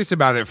 I'm curious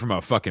about it from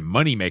a fucking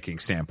money making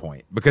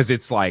standpoint, because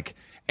it's like,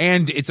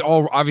 and it's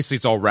all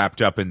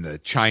wrapped up in the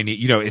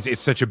Chinese. It's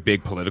such a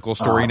big political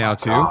story now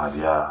too. God,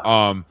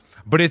 yeah.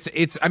 But it's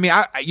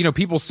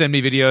people send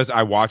me videos.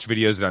 I watch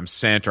videos that I'm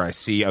sent, or I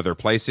see other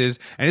places,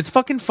 and it's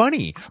fucking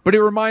funny. But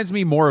it reminds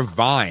me more of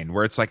Vine,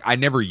 where it's like I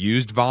never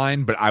used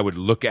Vine, but I would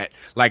look at,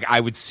 like, I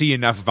would see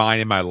enough Vine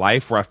in my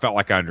life where I felt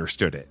like I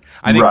understood it.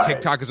 I think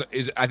TikTok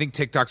I think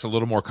TikTok's a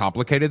little more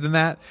complicated than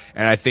that.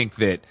 And I think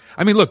that,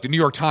 look, the New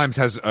York Times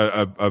has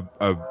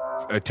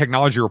a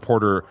technology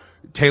reporter,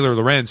 Taylor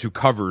Lorenz, who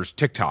covers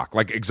TikTok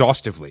like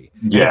exhaustively.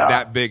 Yeah, it's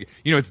that big.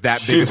 It's that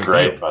big. She's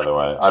great, by the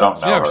way. I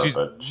don't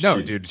know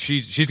her, dude.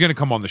 She's gonna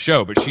come on the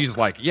show, but she's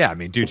like,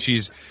 dude.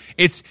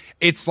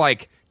 It's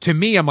like, to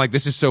me, I'm like,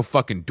 this is so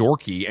fucking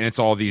dorky, and it's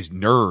all these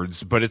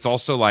nerds, but it's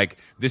also like,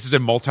 this is a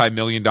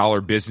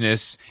multi-million-dollar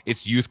business.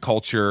 It's youth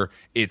culture.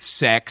 It's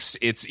sex.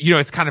 It's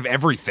it's kind of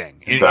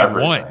everything in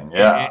one.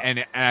 Yeah,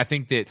 and I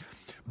think that.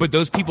 But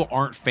those people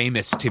aren't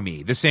famous to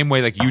me the same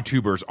way like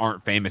YouTubers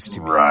aren't famous to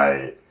me.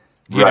 Right.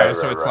 You Right, know,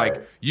 so right, it's right.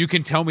 like you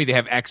can tell me they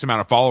have X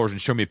amount of followers and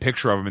show me a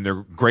picture of them and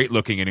they're great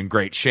looking and in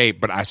great shape,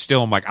 but I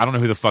still am like, I don't know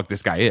who the fuck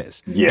this guy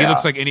is. Yeah.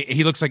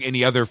 He looks like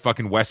any other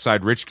fucking West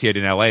Side rich kid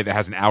in LA that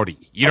has an Audi.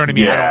 You know what I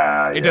mean?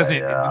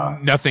 Yeah,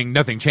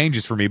 Nothing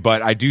changes for me,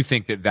 but I do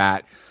think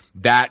that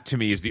to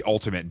me is the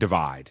ultimate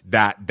divide.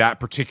 That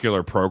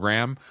particular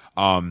program,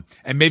 and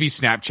maybe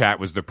Snapchat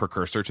was the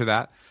precursor to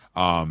that.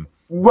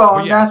 Well,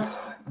 and yeah.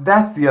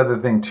 that's the other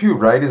thing too,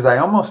 right? Is I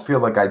almost feel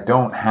like I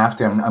don't have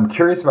to. I'm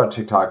curious about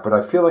TikTok, but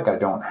I feel like I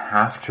don't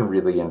have to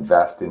really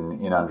invest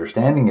in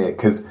understanding it,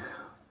 because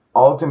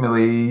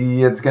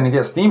ultimately it's going to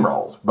get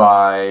steamrolled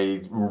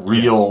by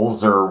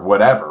Reels or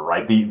whatever,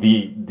 right?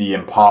 The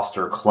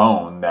imposter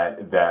clone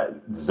that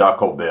Zuck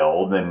will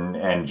build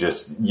and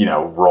just, you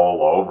know,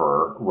 roll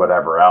over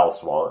whatever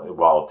else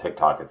while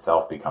TikTok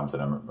itself becomes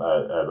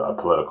a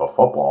political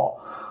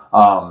football.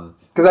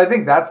 Because I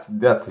think that's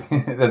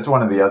that's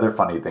one of the other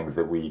funny things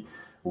that we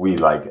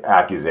like,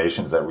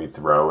 accusations that we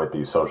throw at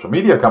these social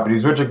media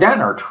companies, which again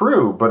are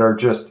true, but are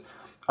just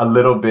a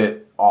little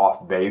bit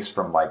off base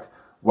from like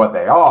what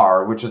they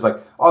are, which is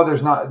like, oh,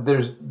 there's not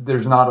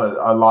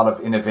a lot of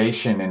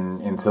innovation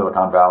in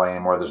Silicon Valley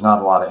anymore. There's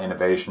not a lot of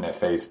innovation at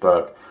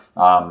Facebook.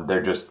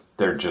 They're just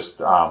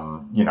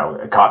you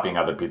know, copying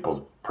other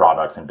people's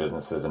products and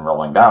businesses and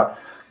rolling it out.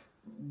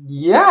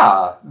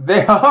 Yeah,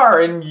 they are,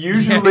 and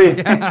usually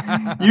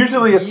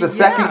it's the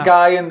second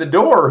guy in the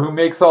door who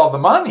makes all the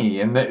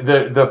money, and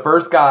the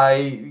first guy,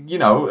 you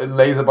know,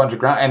 lays a bunch of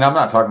ground. And I'm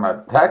not talking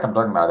about tech; I'm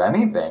talking about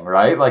anything,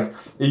 right? Like,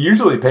 it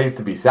usually pays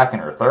to be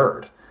second or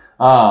third,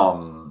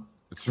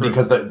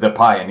 because the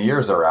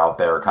pioneers are out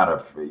there, kind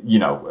of, you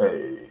know,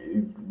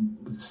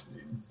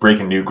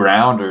 breaking new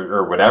ground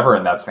or whatever,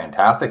 and that's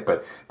fantastic.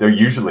 But they're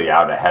usually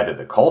out ahead of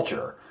the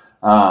culture.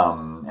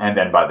 And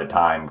then by the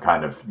time,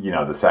 kind of, you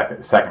know, the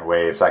second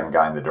wave, second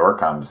guy in the door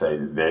comes,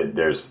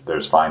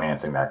 there's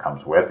financing that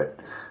comes with it.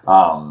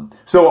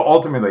 So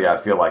ultimately, I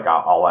feel like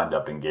I'll end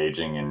up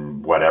engaging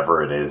in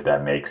whatever it is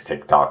that makes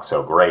TikTok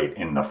so great,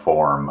 in the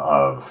form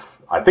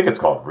of, I think it's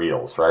called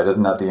Reels, right?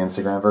 Isn't that the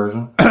Instagram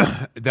version?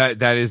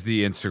 That is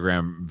the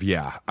Instagram.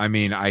 Yeah. I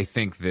mean, I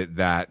think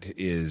that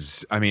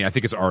is, I mean, I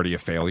think it's already a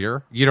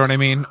failure. You know what I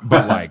mean?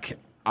 But like,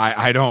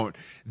 I don't,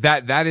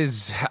 that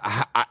is,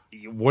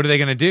 what are they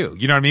going to do?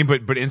 You know what I mean?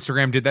 But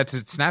Instagram did that to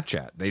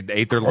Snapchat. They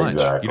ate their lunch.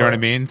 Exactly. You know what I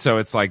mean? So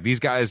it's like, these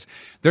guys,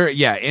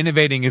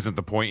 innovating isn't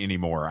the point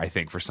anymore, I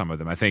think, for some of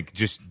them. I think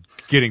just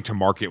getting to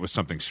market with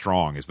something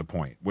strong is the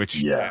point,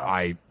 which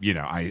I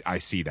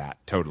see that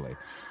totally.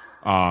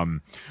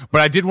 But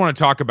I did want to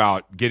talk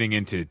about getting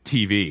into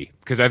TV,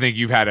 because I think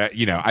you've had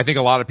I think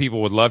a lot of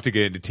people would love to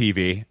get into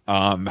TV,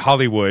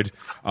 Hollywood.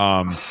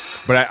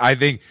 But I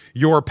think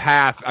your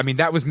path, I mean,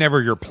 that was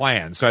never your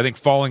plan. So I think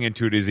falling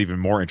into it is even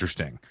more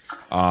interesting.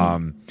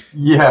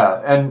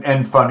 Yeah,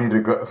 and funny to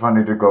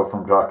go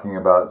from talking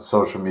about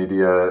social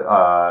media,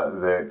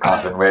 the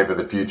content wave of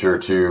the future,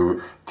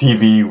 to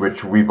TV,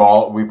 which we've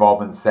all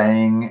been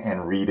saying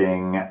and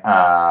reading,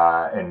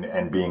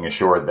 and being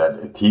assured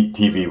that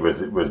TV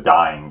was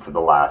dying for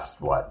the last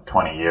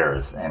 20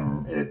 years,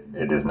 and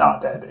it is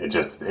not dead.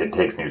 It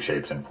takes new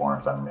shapes and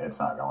forms, and it's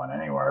not going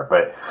anywhere.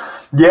 But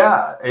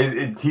yeah,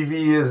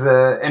 TV is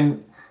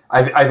and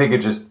I think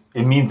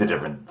it means a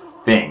different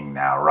thing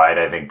now, right?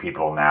 I think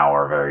people now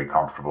are very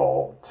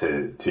comfortable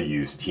to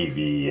use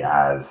TV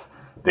as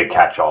the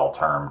catch-all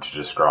term to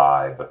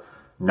describe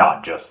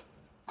not just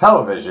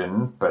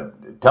television,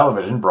 but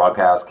television,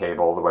 broadcast,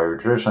 cable, the way we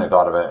traditionally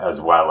thought of it,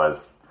 as well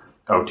as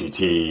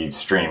OTT,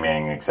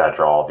 streaming,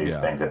 etc. All these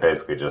things. It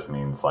basically just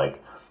means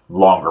like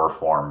longer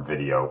form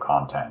video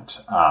content.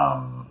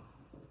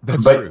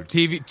 That's true.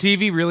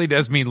 TV really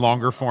does mean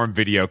longer form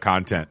video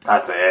content.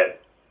 That's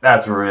it.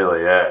 That's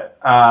really it.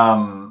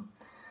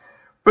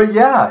 But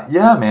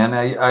yeah, man.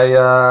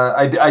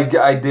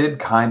 I did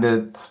kind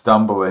of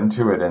stumble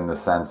into it, in the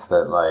sense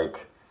that,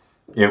 like,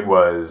 it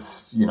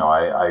was, you know,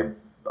 I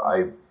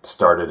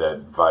started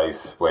at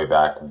Vice way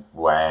back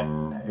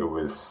when I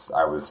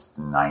was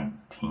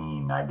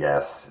 19, I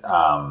guess.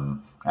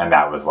 And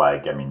that was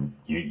like, I mean,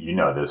 you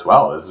know this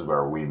well. This is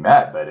where we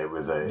met, but it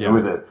was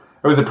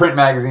a print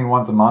magazine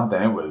once a month,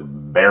 and it was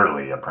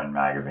barely a print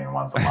magazine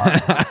once a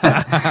month.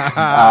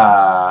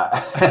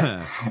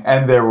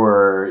 And there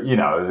were, you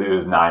know, it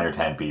was 9 or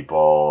 10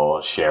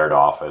 people, shared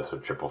office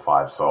with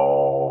 555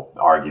 Soul,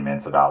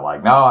 arguments about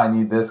like, no, I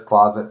need this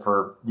closet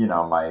for, you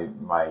know, my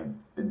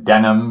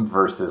denim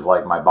versus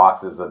like my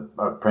boxes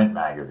of print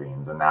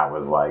magazines. And that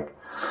was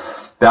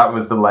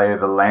the lay of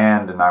the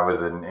land. And I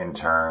was an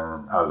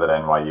intern. I was at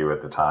NYU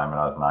at the time, and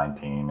I was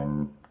 19.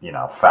 And, you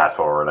know, fast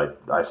forward,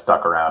 I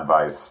stuck around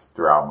Vice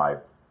throughout my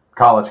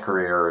college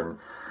career, and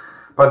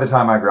by the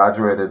time I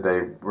graduated,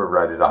 they were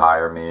ready to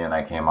hire me, and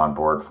I came on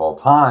board full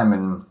time.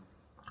 And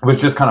was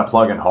just kind of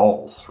plugging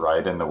holes,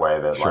 right? In the way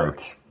that Sure.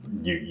 like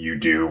you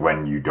do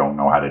when you don't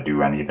know how to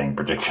do anything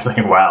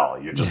particularly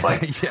well. You're just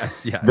like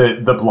yes.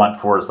 the blunt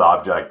force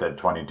object at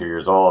 22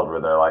 years old, where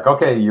they're like,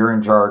 okay, you're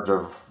in charge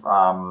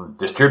of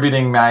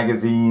distributing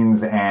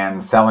magazines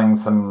and selling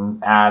some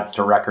ads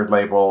to record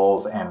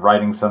labels and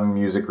writing some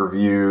music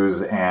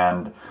reviews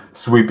and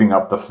sweeping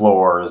up the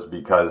floors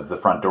because the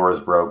front door is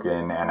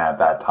broken. And at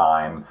that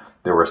time,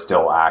 there were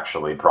still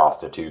actually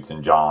prostitutes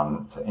and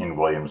Johns in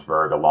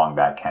Williamsburg along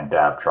that Kent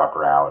Ave truck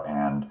route,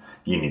 and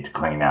you need to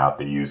clean out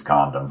the used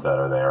condoms that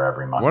are there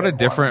every Monday. What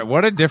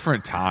a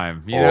different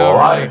time, you know.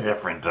 What like, a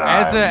different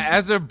time.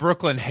 As a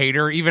Brooklyn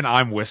hater, even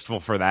I'm wistful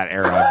for that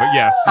era. But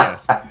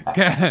yes.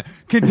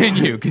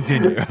 Continue.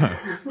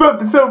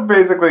 But so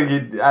basically,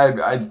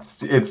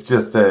 it's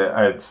just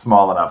a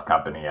small enough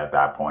company at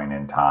that point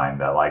in time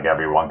that like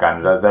everyone kind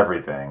of does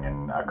everything.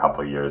 And a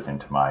couple of years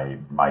into my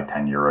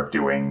tenure of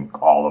doing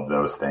all of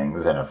those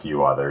things and a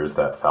few others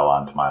that fell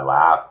onto my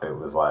lap, it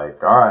was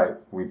like, all right,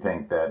 we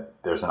think that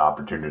there's an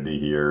opportunity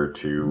here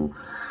to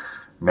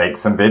make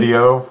some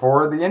video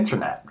for the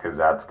internet, because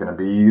that's going to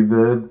be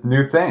the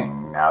new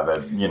thing now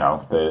that, you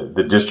know,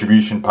 the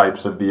distribution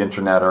pipes of the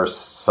internet are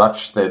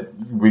such that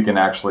we can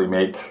actually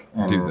make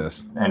and do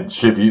this and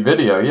distribute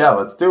video. Yeah,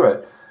 let's do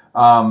it.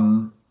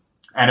 And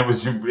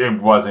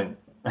it wasn't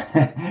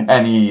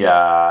any,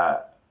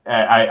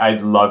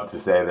 I'd love to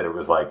say that it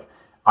was like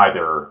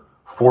either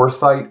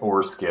foresight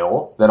or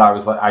skill, that I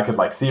was like, I could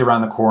like see around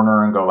the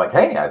corner and go like,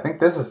 hey, I think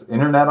this is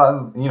internet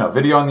on, you know,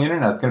 video on the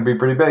internet is going to be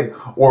pretty big,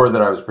 or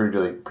that I was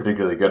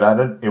particularly good at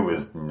it. It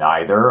was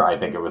neither. I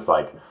think it was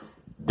like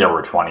there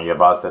were 20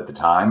 of us at the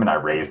time, and I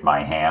raised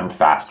my hand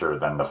faster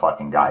than the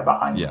fucking guy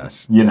behind me.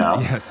 You know?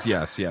 Yes.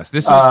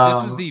 This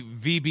was the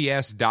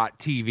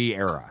VBS.TV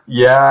era.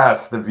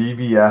 Yes, the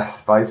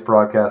VBS, Vice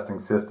Broadcasting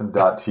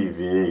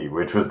System.TV,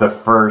 which was the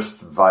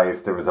first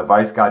Vice. There was a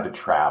Vice Guide to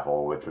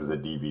Travel, which was a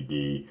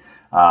DVD.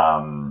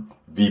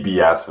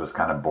 VBS was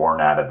kind of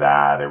born out of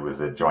that. It was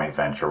a joint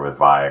venture with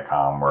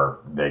Viacom where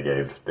they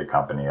gave the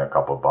company a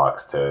couple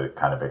bucks to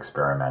kind of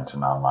experiment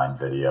in online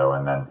video.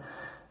 And then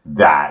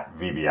that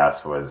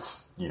VBS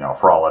was, you know,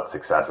 for all its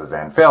successes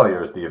and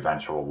failures, the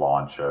eventual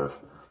launch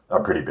of a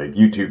pretty big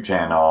YouTube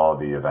channel,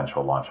 the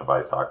eventual launch of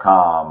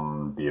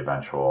Vice.com, the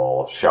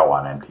eventual show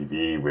on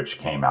MTV, which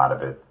came out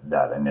of it,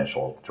 that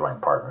initial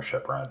joint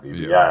partnership around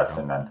VBS,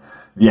 and then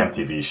the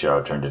MTV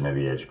show turned into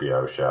the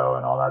HBO show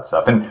and all that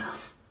stuff. And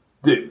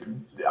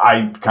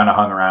I kind of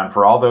hung around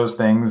for all those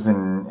things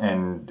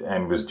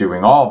and was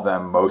doing all of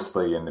them,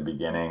 mostly in the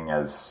beginning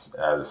as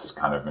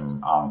kind of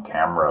an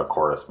on-camera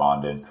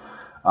correspondent.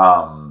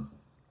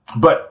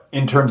 But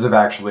in terms of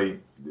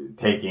actually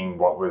taking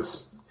what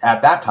was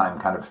at that time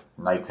kind of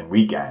nights and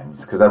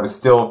weekends, because I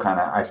still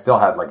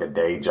had like a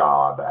day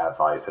job at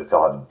Vice. I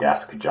still had a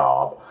desk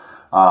job.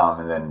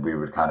 And then we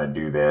would kind of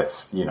do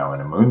this, you know, in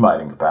a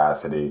moonlighting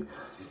capacity.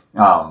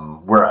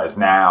 Whereas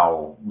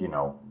now, you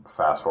know,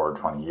 fast forward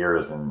 20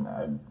 years and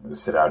I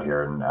sit out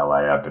here in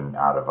LA. I've been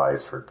out of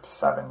Vice for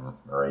 7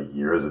 or 8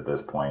 years at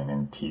this point,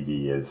 and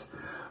TV is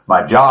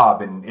my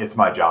job, and it's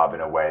my job in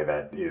a way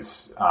that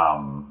is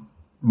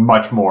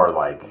much more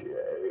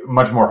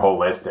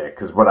holistic,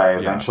 because what I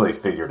eventually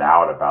figured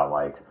out about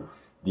like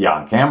the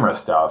on-camera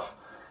stuff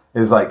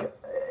is like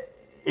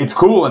it's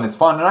cool and it's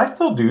fun, and I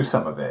still do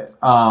some of it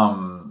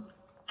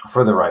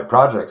for the right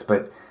projects,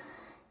 but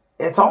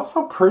it's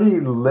also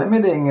pretty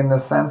limiting in the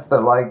sense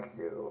that like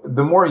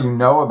the more you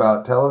know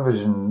about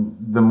television,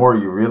 the more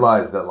you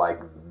realize that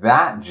like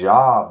that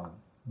job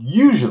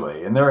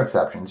usually, and there are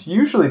exceptions,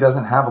 usually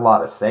doesn't have a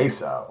lot of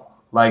say-so.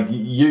 Like,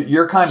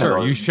 you're kind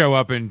of... you show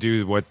up and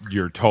do what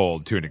you're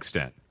told to an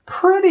extent.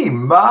 Pretty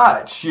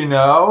much, you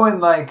know? And,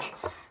 like,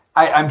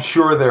 I'm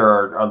sure there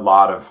are a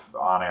lot of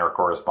on-air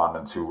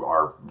correspondents who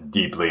are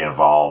deeply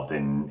involved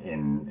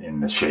in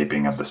the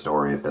shaping of the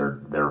stories they're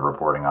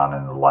reporting on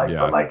and the like.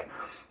 Yeah. But, like,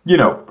 you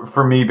know,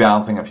 for me,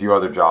 balancing a few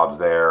other jobs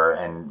there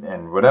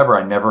and whatever,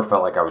 I never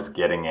felt like I was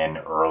getting in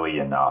early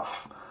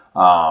enough.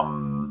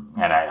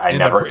 And I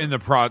never in the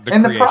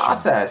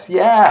process.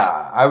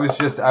 Yeah, I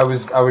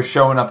was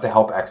showing up to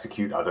help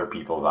execute other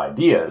people's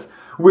ideas,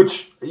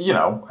 which, you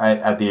know,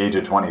 at the age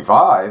of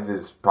 25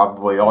 is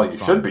probably all you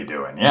should be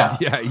doing.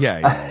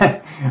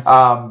 Yeah.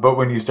 But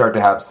when you start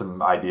to have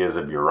some ideas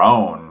of your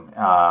own,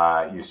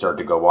 you start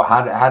to go, well,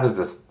 how does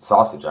this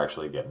sausage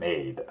actually get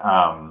made?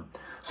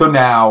 So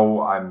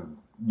now I'm,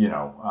 you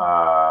know,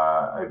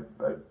 I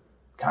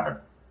kind of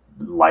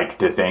like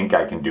to think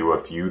I can do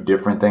a few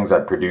different things. I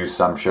produce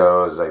some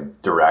shows, I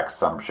direct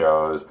some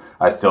shows.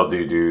 I still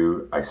do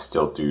the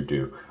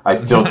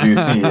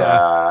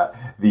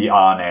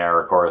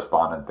on-air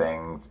correspondent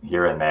things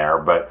here and there.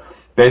 But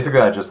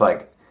basically, I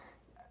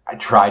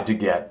tried to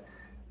get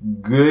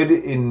good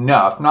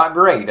enough, not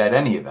great at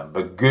any of them,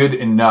 but good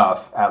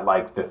enough at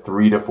like the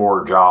 3 to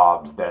 4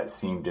 jobs that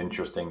seemed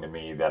interesting to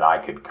me that I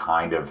could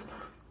kind of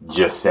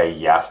just say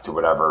yes to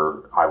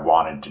whatever I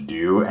wanted to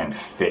do and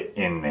fit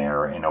in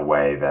there in a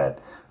way that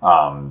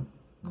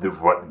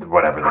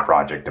whatever the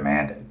project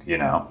demanded, you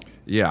know?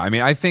 Yeah, I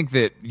mean, I think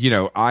that, you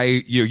and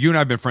I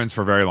have been friends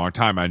for a very long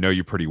time. I know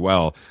you pretty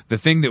well. The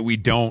thing that we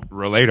don't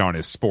relate on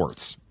is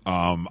sports.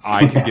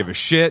 I could give a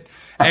shit.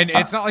 And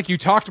it's not like you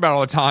talked about it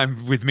all the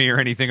time with me or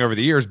anything over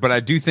the years, but I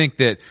do think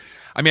that,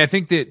 I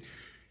think that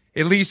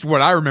at least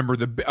what I remember,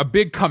 a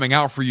big coming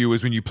out for you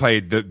was when you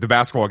played the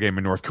basketball game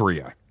in North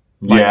Korea.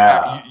 And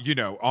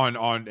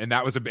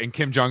that was and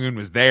Kim Jong-un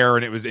was there,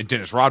 and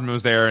Dennis Rodman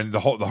was there, and the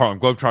Harlem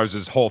Globetrotters,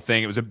 this whole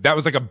thing. That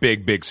was like a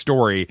big, big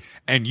story,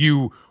 and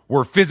you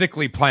were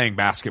physically playing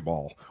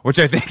basketball, which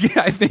I think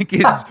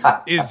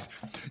is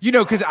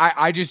because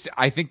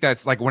I think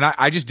that's like when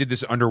I just did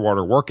this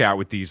underwater workout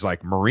with these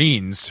like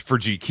Marines for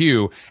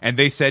GQ, and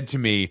they said to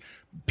me,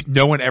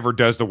 no one ever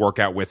does the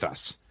workout with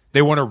us.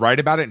 They want to write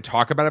about it and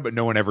talk about it, but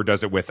no one ever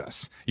does it with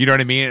us. You know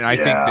what I mean? And I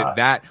think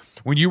that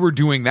when you were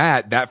doing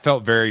that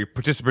felt very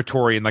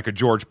participatory in like a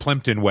George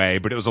Plimpton way,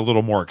 but it was a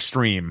little more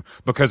extreme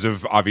because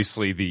of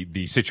obviously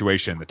the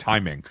situation, the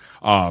timing.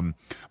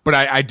 But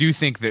I do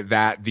think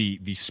that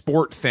the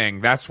sport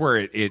thing, that's where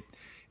it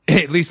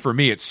at least for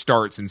me, it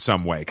starts in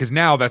some way. Cause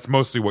now that's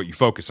mostly what you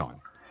focus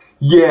on.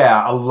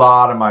 Yeah. A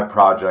lot of my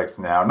projects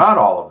now, not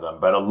all of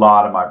them, but a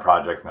lot of my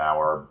projects now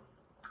are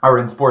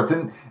in sports.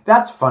 And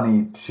that's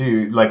funny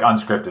too, like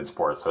unscripted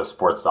sports. So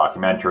sports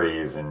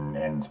documentaries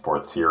and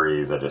sports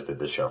series. I just did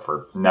this show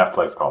for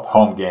Netflix called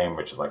Home Game,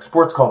 which is like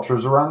sports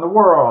cultures around the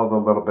world, a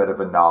little bit of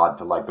a nod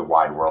to like the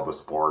wide world of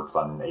sports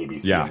on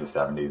ABC in the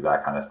 70s,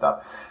 that kind of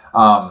stuff.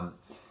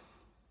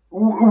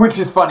 Which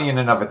is funny in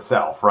and of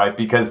itself, right?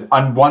 Because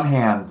on one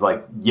hand,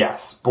 like,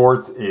 yes,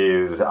 sports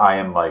I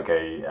am like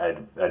a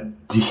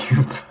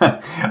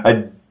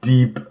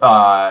deep,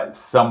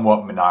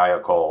 somewhat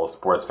maniacal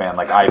sports fan.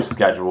 Like, I've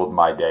scheduled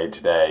my day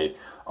today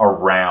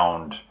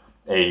around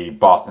a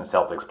Boston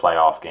Celtics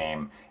playoff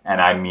game, and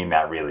I mean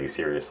that really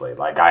seriously.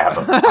 Like, I have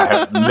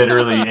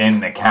literally in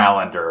the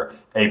calendar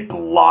a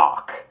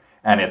block,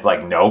 and it's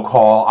like no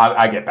call.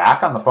 I get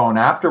back on the phone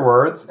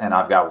afterwards, and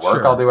I've got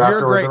work I'll do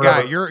afterwards. You're a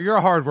great guy. You're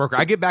a hard worker.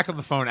 I get back on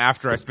the phone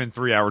after I spend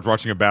 3 hours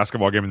watching a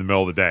basketball game in the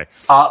middle of the day.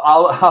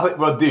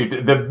 Well,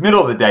 dude, the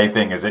middle of the day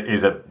thing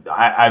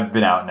I've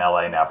been out in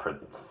LA now for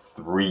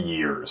 3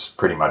 years,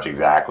 pretty much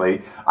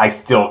exactly. I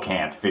still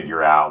can't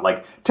figure out,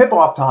 like,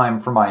 tip-off time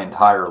for my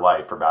entire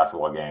life for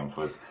basketball games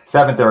was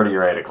 7:30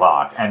 or 8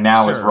 o'clock, and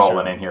now it's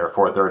rolling in here at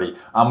 4:30.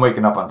 I'm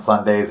waking up on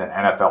Sundays, and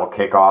NFL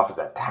kickoff is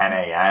at 10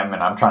 a.m.,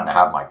 and I'm trying to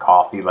have my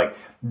coffee. Like,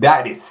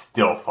 that is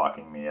still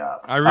fucking me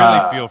up. I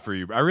really feel for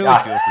you. I really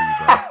feel for you,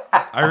 bro.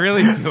 I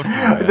really feel for you,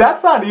 man.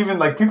 That's not even,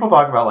 like, people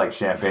talk about, like,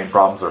 champagne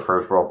problems or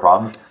first world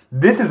problems.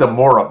 This is a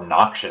more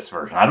obnoxious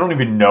version. I don't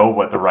even know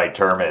what the right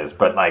term is,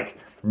 but, like,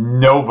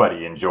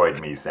 nobody enjoyed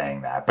me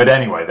saying that. But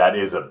anyway, that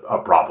is a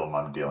problem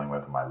I'm dealing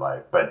with in my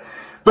life. But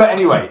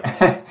anyway,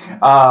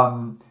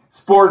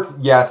 sports,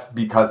 yes,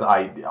 because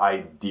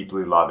I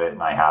deeply love it,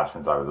 and I have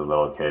since I was a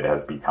little kid,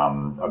 has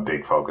become a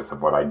big focus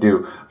of what I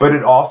do. But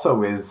it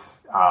also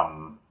is,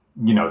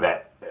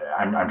 that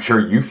I'm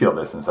sure you feel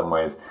this in some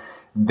ways,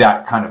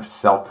 that kind of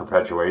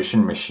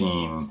self-perpetuation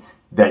machine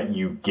that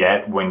you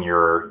get when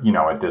you're,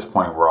 at this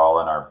point, we're all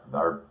in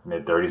our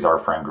mid-30s, our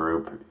friend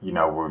group,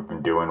 we've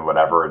been doing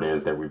whatever it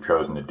is that we've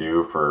chosen to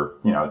do for,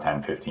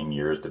 10, 15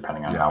 years,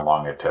 depending on how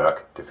long it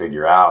took to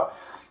figure out.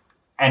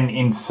 And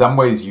in some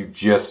ways, you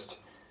just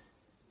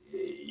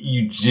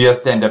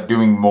end up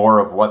doing more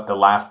of what the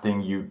last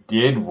thing you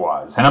did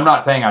was. And I'm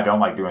not saying I don't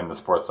like doing the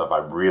sports stuff, I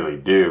really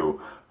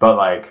do, but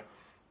like,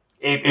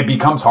 it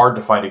becomes hard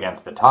to fight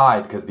against the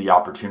tide because the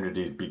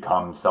opportunities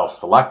become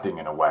self-selecting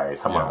in a way.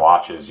 Someone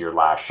watches your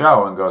last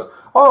show and goes,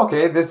 oh,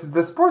 okay, this is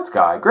the sports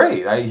guy.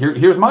 Great.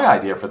 Here's my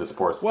idea for the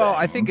sports Well,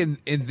 thing. I think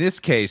in this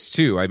case,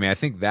 too, I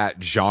think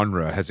that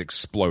genre has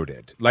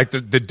exploded. Like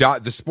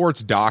the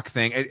sports doc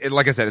thing,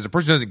 like I said, as a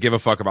person who doesn't give a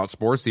fuck about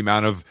sports, the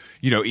amount of,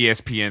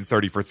 ESPN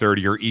 30 for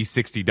 30 or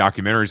E60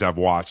 documentaries I've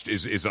watched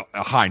is a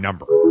high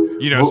number.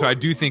 So I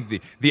do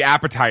think the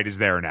appetite is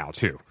there now,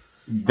 too.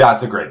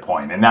 That's a great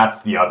point. And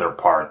that's the other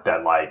part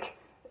that, like,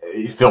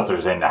 it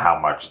filters into how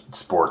much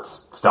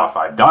sports stuff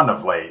I've done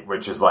of late,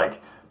 which is, like,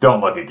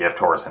 don't look a gift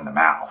horse in the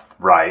mouth,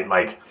 right?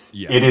 Like,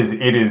 it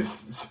is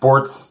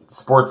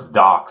sports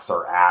docs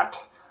are at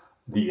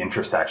the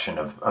intersection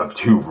of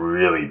two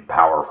really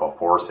powerful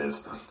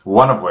forces,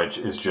 one of which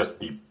is just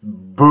the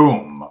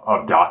boom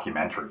of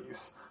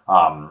documentaries,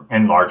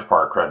 in large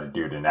part credit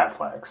due to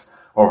Netflix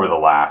over the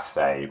last,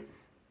 say,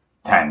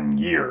 10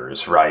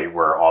 years, right?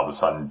 Where all of a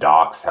sudden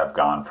docs have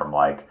gone from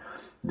like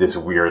this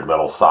weird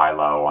little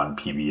silo on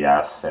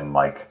PBS and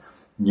like,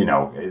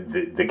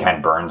 the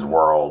Ken Burns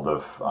world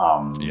of,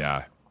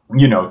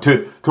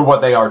 to what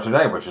they are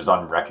today, which is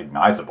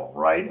unrecognizable,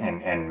 right?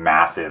 And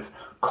massive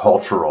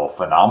cultural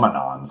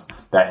phenomenons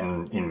that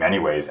in many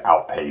ways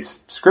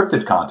outpace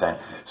scripted content.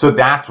 So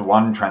that's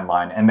one trend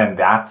line. And then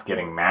that's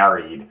getting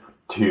married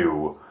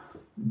to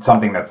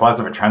something that's less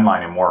of a trend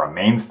line and more a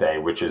mainstay,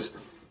 which is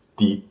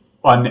the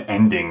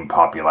unending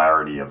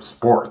popularity of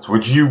sports,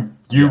 which you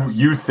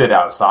sit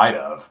outside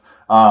of.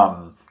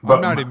 But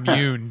I'm not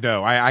immune,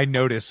 though. I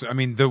notice. I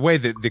mean, the way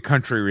that the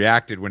country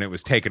reacted when it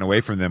was taken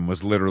away from them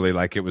was literally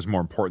like it was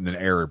more important than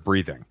air or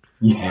breathing.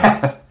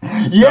 Yes. So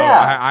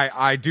Yeah.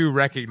 I do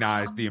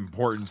recognize the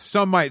importance.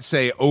 Some might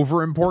say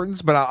over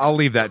importance, but I'll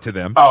leave that to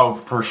them. Oh,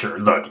 for sure.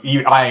 Look,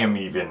 I'm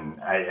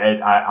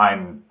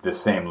the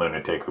same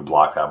lunatic who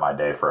blocks out my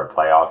day for a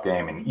playoff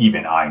game, and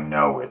even I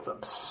know it's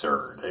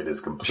absurd. It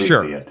is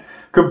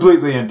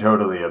completely and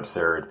totally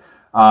absurd.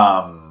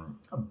 But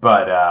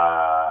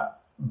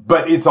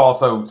it's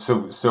also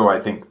so I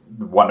think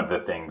one of the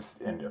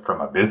things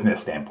from a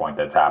business standpoint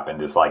that's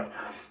happened is like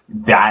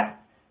that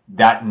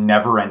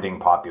never-ending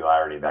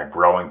popularity, that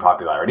growing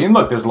popularity. And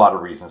look, there's a lot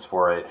of reasons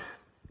for it.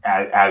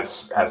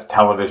 As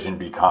television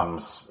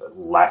becomes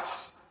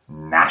less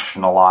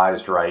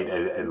nationalized,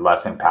 right,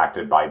 less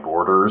impacted by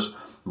borders,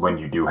 when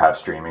you do have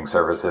streaming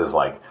services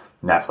like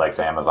Netflix,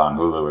 Amazon,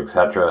 Hulu,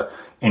 etc.,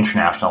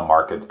 international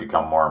markets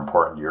become more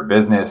important to your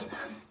business.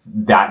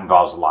 That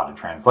involves a lot of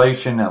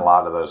translation, and a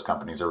lot of those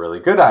companies are really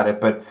good at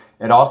it, but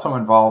it also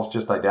involves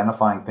just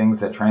identifying things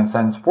that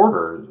transcend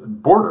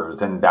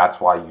borders, and that's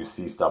why you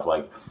see stuff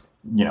like,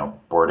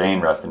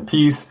 Bourdain, rest in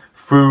peace,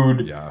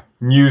 food,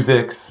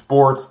 music,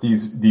 sports,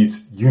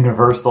 these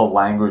universal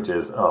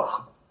languages,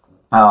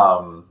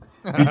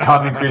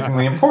 become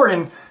increasingly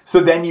important. So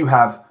then you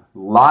have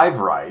live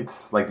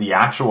rights, like the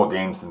actual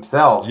games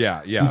themselves,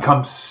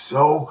 become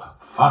so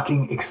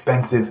fucking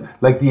expensive.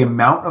 Like the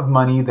amount of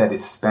money that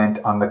is spent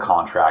on the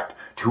contract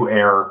to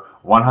air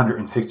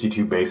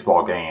 162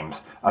 baseball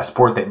games, a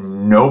sport that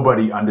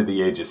nobody under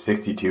the age of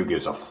 62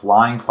 gives a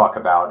flying fuck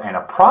about, and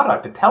a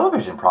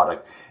television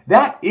product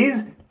that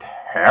is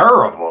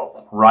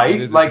terrible, right?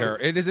 It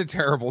is a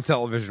terrible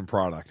television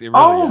product. It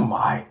really is.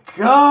 My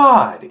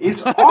God,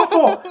 it's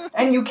awful.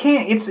 And you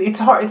can't, it's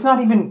hard. It's not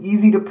even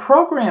easy to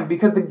program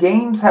because the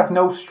games have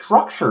no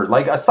structure.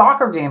 Like a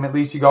soccer game, at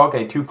least you go,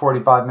 okay, 2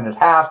 45-minute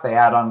halves, they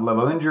add on a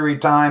little injury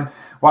time.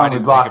 Why don't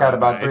we block out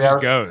about 3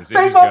 hours?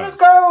 Baseball just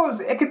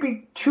goes. It could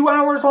be 2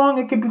 hours long.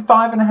 It could be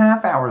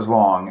 5.5 hours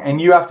long. And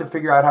you have to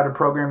figure out how to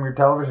program your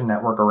television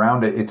network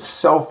around it. It's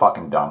so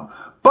fucking dumb.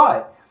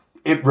 But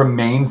it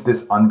remains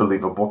this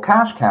unbelievable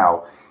cash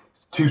cow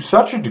to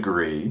such a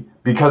degree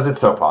because it's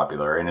so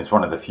popular, and it's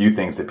one of the few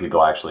things that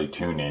people actually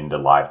tune into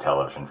live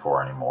television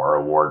for anymore.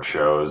 Award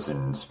shows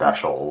and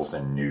specials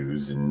and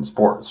news and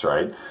sports,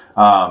 right?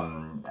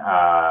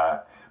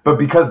 But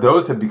because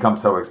those have become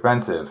so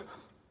expensive,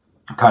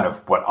 kind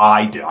of what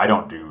I do, I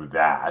don't do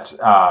that,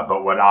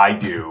 but what I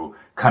do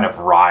kind of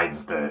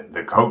rides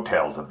the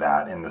coattails of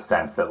that, in the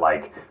sense that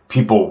like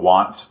people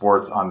want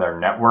sports on their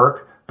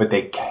network, but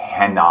they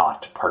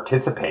cannot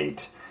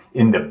participate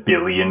in the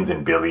billions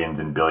and billions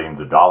and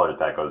billions of dollars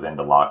that goes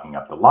into locking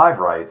up the live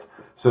rights.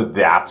 So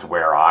that's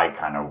where I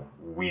kind of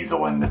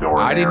weasel in the door.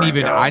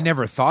 I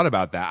never thought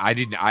about that.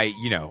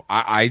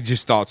 I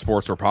just thought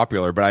sports were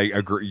popular, but I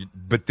agree.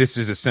 But this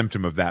is a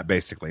symptom of that,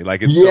 basically.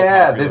 Like it's so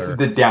popular, this is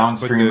the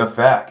downstream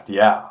effect.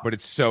 Yeah, but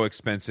it's so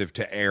expensive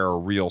to air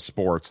real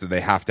sports that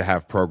they have to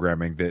have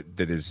programming that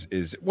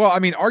is well. I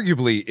mean,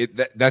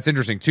 arguably, that's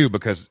interesting too,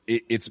 because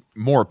it's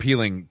more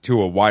appealing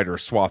to a wider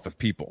swath of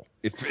people.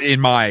 If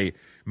in my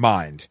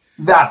mind,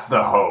 that's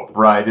the hope,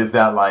 right? Is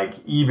that like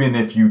even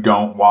if you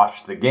don't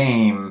watch the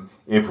game,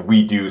 if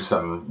we do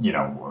some,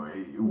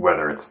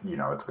 whether it's,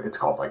 it's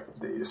called like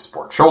the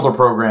sports shoulder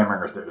programming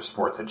or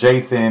sports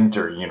adjacent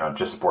or,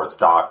 just sports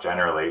doc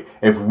generally,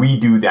 if we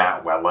do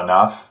that well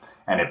enough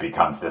and it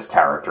becomes this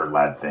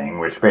character-led thing,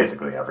 which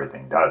basically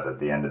everything does at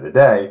the end of the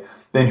day,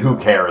 then who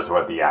cares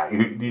what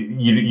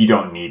you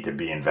don't need to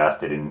be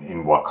invested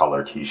in what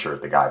color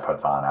t-shirt the guy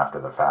puts on after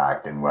the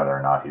fact and whether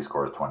or not he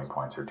scores 20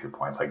 points or 2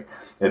 points. Like,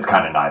 it's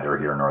kind of neither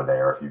here nor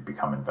there if you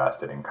become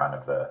invested in kind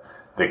of the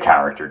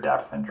character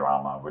depth and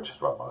drama, which is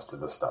what most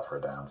of this stuff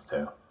redounds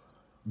to.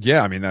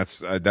 Yeah, I mean that's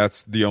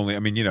the only. I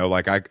mean,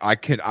 like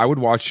I would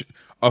watch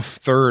a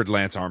third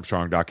Lance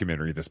Armstrong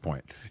documentary at this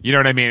point. You know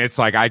what I mean? It's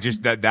like I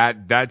just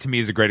that to me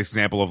is a great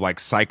example of like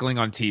cycling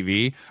on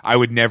TV. I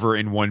would never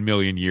in 1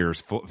 million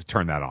years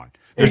turn that on.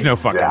 There's no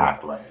fucking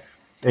way.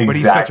 Exactly. But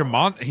he's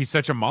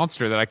such a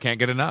monster that I can't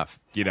get enough.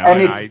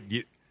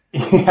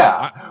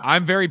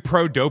 I'm very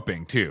pro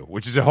doping too,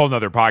 which is a whole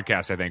nother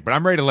podcast, I think. But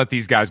I'm ready to let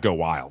these guys go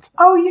wild.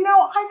 Oh,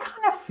 I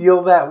kind of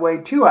feel that way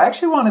too. I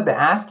actually wanted to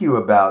ask you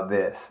about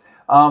this.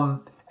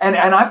 And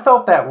I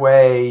felt that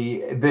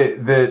way.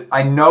 That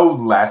I know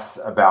less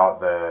about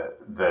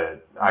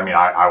the. I mean,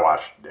 I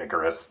watched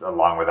Icarus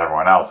along with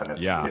everyone else, and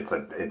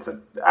it's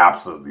an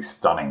absolutely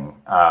stunning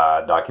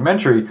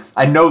documentary.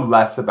 I know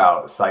less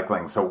about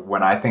cycling, so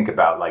when I think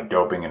about like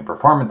doping and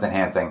performance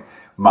enhancing,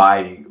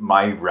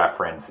 my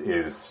reference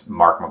is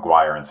Mark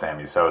McGuire and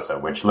Sammy Sosa.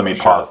 Which let me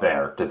pause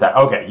there. Does that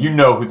okay? You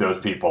know who those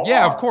people are?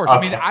 Yeah, of course. Okay.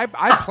 I mean,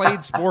 I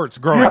played sports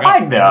growing up. I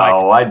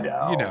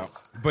know.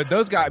 But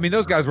those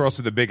guys were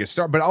also the biggest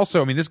star. But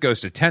also, I mean, this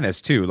goes to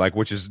tennis too, like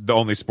which is the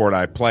only sport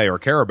I play or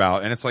care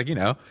about. And it's like,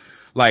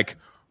 like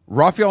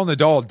Rafael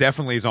Nadal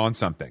definitely is on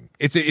something.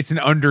 It's an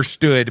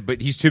understood,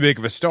 but he's too big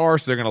of a star,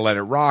 so they're going to let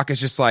it rock. It's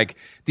just like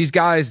these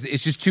guys,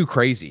 it's just too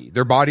crazy.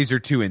 Their bodies are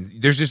too in.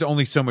 There's just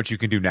only so much you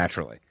can do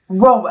naturally.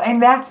 Well,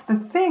 and that's the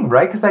thing,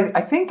 right? Because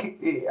I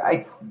think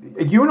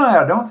you and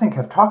I don't think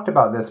have talked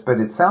about this, but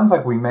it sounds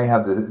like we may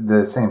have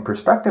the same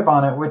perspective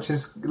on it, which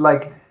is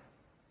like,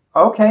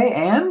 okay,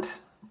 and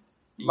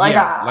like,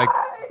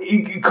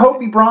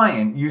 Kobe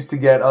Bryant used to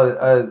get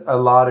a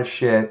lot of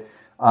shit.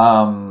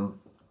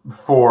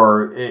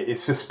 For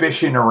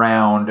suspicion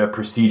around a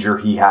procedure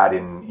he had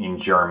in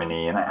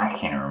Germany, and I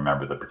can't even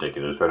remember the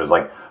particulars, but it was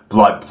like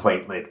blood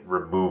platelet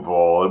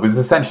removal. It was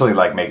essentially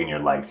like making your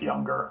legs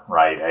younger,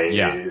 right?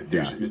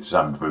 Through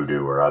some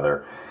voodoo or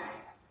other.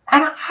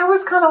 And I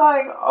was kind of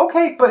like,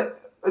 okay,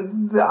 but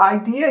the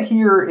idea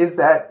here is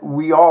that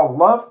we all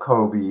love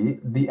Kobe.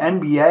 The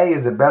NBA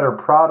is a better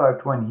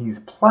product when he's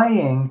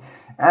playing.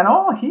 And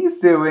all he's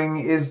doing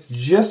is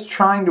just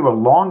trying to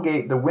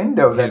elongate the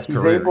window that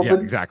he's able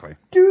to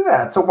do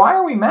that. So why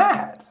are we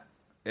mad?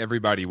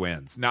 Everybody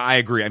wins. No, I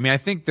agree. I mean, I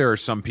think there are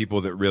some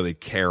people that really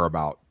care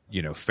about,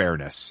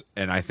 fairness.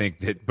 And I think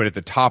that, but at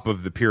the top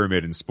of the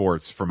pyramid in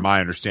sports, from my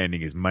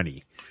understanding, is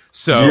money.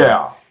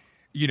 So,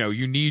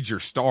 you need your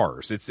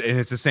stars. It's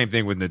the same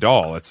thing with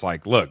Nadal. It's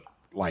like, look,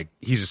 like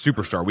he's a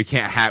superstar. We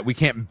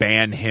can't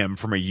ban him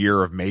from a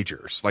year of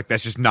majors. Like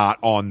that's just not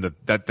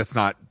that's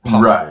not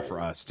possible for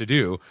us to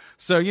do.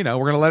 So, we're going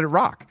to let it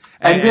rock.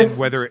 And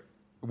whether it's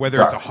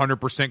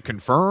 100%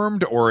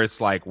 confirmed or it's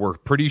like, we're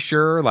pretty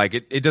sure, like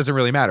it doesn't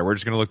really matter. We're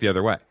just going to look the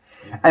other way.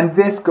 And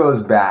this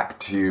goes back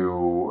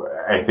to,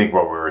 I think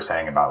what we were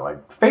saying about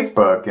like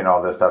Facebook and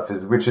all this stuff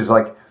which is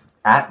like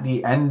at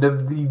the end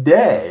of the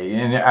day,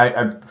 and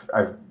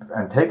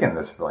I'm taking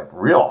this like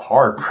real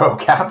hard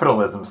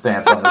pro-capitalism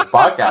stance on this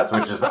podcast,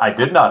 which is I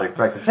did not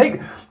expect to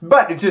take.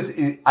 But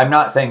I'm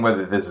not saying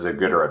whether this is a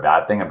good or a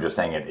bad thing. I'm just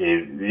saying it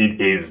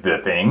is the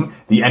thing.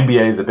 The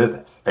NBA is a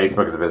business.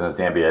 Facebook is a business.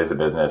 The NBA is a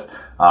business.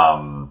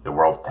 The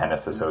World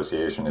Tennis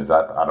Association is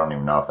that? I don't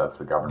even know if that's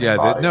the governing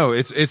body. No,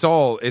 it's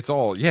all.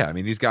 Yeah, I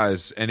mean these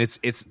guys, and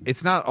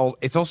it's not all.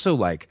 It's also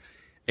like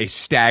a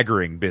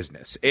staggering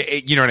business.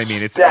 You know what I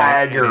mean? It's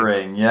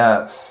staggering.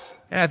 Yes.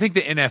 And I think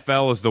the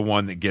NFL is the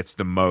one that gets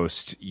the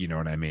most, you know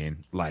what I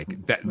mean?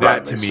 Like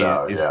that to me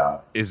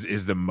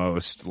is the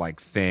most like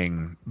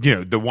thing,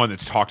 the one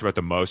that's talked about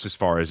the most as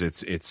far as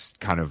it's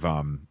kind of, I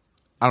don't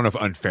know if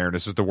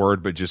unfairness is the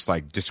word, but just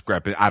like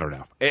discrepant. I don't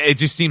know. It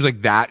just seems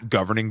like that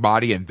governing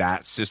body and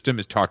that system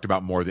is talked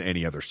about more than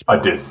any other sport.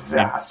 A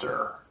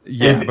disaster.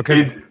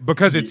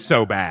 Because it's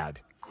so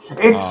bad.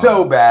 It's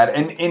so bad,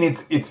 and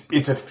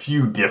it's a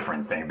few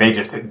different things.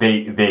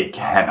 They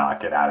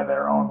cannot get out of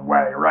their own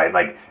way, right?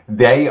 Like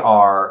they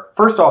are.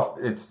 First off,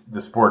 it's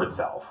the sport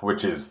itself,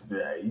 which is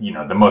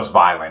the most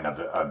violent of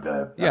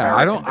the.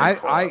 Yeah,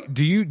 American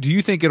do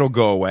you think it'll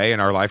go away in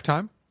our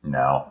lifetime?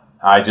 No,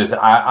 I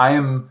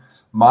am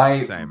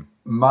same.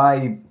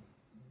 My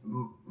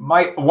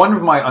one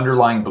of my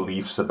underlying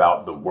beliefs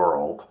about the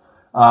world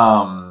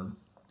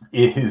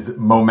is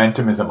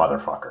momentum is a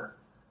motherfucker.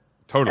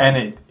 Totally.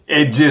 And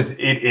it is,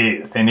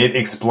 and it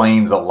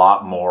explains a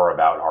lot more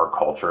about our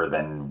culture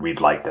than we'd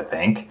like to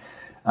think,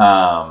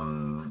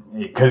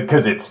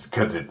 because it's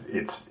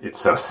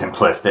so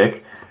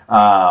simplistic.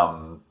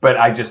 But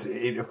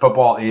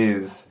football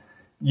is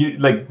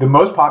like the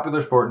most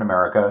popular sport in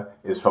America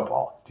is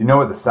football. Do you know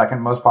what the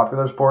second most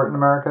popular sport in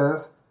America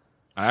is?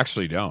 I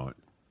actually don't.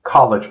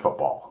 College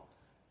football.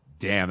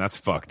 Damn, that's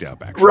fucked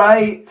up, actually.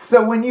 Right.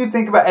 So when you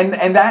think about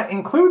and that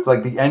includes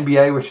like the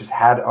NBA, which has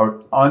had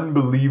an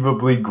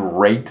unbelievably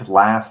great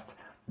last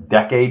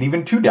decade,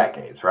 even 2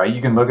 decades, right?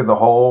 You can look at the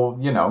whole,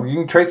 you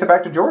can trace it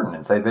back to Jordan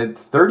and say that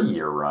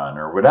 30-year run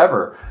or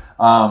whatever.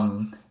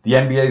 The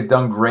NBA's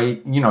done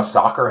great.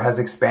 Soccer has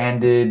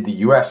expanded.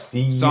 The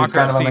UFC is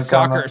kind of on the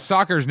come.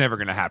 Soccer's never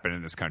going to happen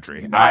in this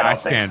country. I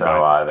stand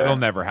by this. It'll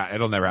never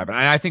happen.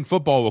 And I think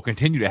football will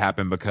continue to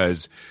happen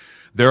because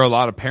there are a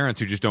lot of parents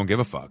who just don't give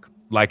a fuck.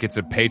 Like it's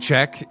a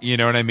paycheck, you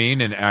know what I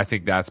mean? And I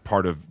think that's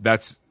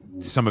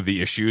some of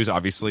the issues,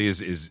 obviously,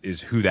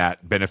 is who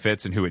that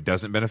benefits and who it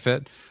doesn't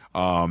benefit.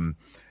 And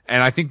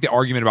I think the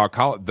argument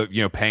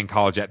about paying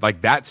college,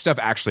 like that stuff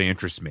actually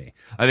interests me.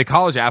 Like the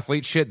college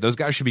athlete shit, those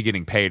guys should be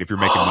getting paid if you're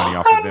making money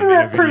off of them.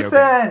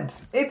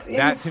 100%. It's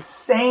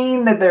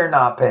insane that they're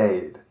not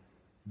paid.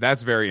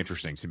 That's very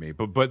interesting to me.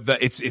 But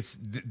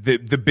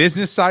the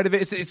business side of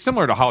it, it's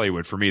similar to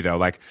Hollywood for me though.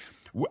 Like,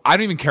 I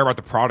don't even care about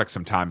the product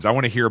sometimes. I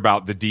want to hear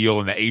about the deal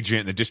and the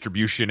agent and the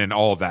distribution and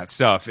all of that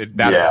stuff.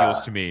 That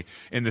appeals to me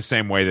in the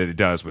same way that it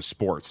does with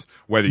sports,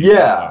 whether you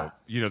follow,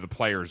 the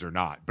players or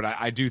not. But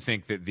I do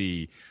think that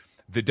the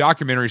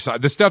documentary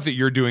side, the stuff that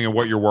you're doing and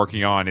what you're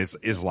working on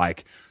is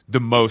like the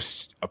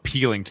most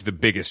appealing to the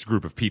biggest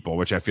group of people,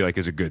 which I feel like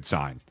is a good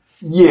sign.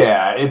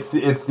 Yeah, it's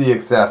the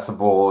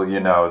accessible,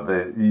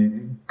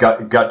 the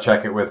gut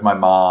check it with my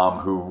mom,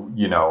 who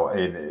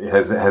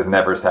has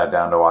never sat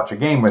down to watch a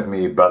game with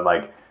me, but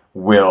like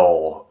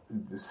will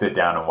sit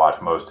down and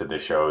watch most of the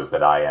shows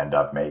that I end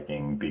up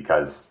making,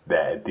 because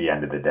at the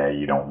end of the day,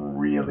 you don't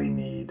really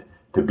need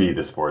to be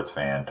the sports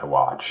fan to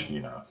watch,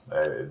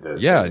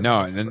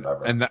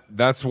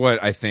 that's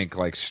what I think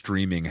like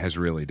streaming has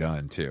really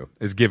done too,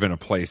 is given a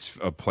place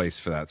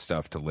for that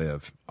stuff to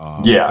live.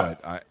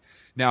 But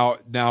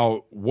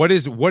now what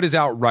is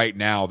out right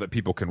now that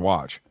people can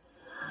watch?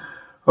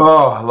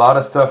 Oh, a lot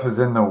of stuff is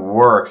in the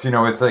works.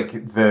 It's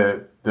like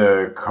the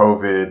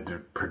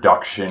COVID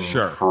production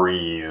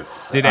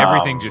freeze. Did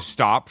everything just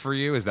stop for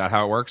you? Is that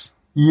how it works?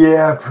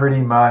 Yeah,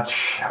 pretty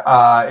much.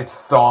 It's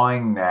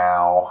thawing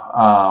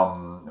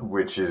now,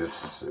 which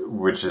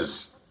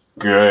is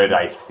good,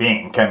 I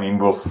think. I mean,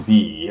 we'll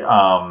see.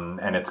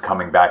 And it's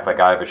coming back.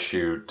 Like, I have a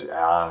shoot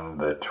on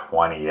the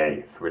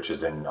 28th, which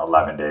is in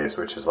 11 days,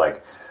 which is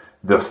like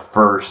the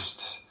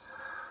first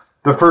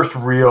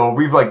real.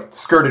 We've like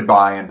skirted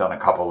by and done a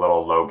couple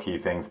little low key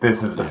things.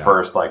 This is the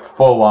first like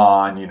full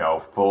on,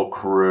 full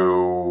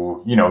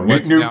crew.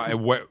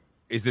 What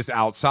is this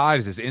outside?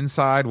 Is this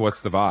inside?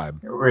 What's the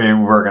vibe?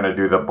 We're gonna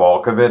do the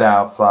bulk of it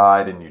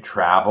outside, and you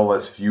travel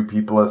as few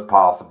people as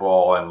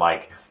possible. And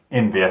like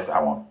in this, I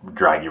won't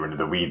drag you into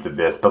the weeds of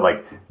this, but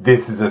like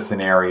this is a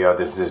scenario.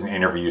 This is an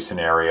interview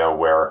scenario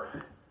where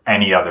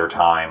any other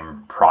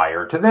time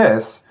prior to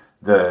this,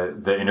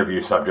 the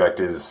interview subject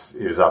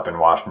is up in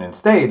Washington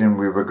State, and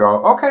we would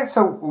go, okay,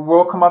 so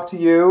we'll come up to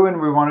you, and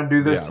we want to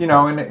do this, in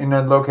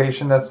a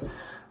location that's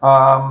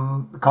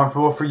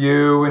comfortable for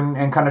you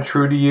and kind of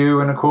true to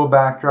you and a cool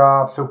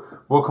backdrop. So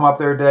we'll come up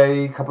there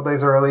a couple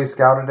days early,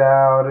 scout it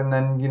out, and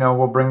then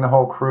we'll bring the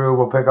whole crew.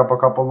 We'll pick up a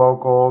couple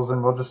locals,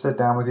 and we'll just sit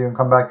down with you and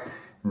come back.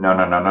 No.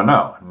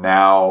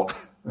 Now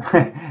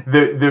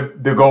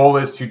the goal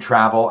is to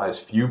travel as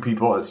few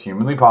people as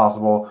humanly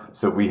possible.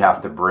 So we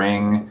have to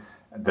bring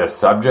the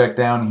subject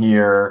down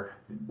here.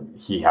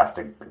 He has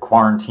to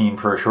quarantine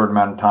for a short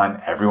amount of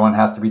time. Everyone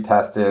has to be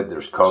tested.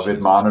 There's COVID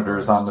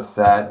monitors on the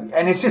set,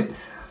 and it's just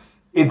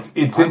it's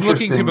I'm interesting. I'm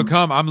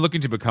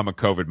looking to become a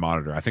COVID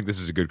monitor. I think this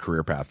is a good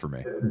career path for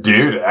me,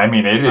 dude. I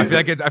mean, it is.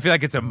 I feel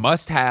like it's a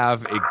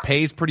must-have. It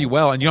pays pretty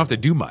well, and you don't have to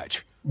do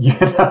much.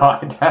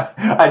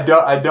 I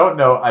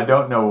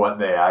don't know what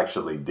they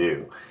actually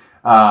do.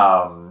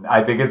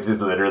 I think it's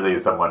just literally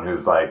someone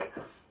who's like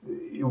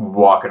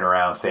walking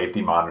around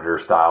safety monitor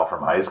style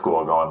from high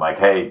school going like,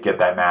 hey, get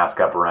that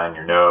mask up around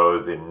your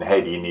nose, and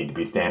hey, do you need to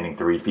be standing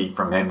 3 feet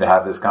from him to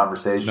have this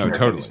conversation? No,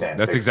 totally.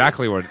 That's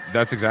exactly what it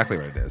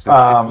is.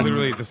 It's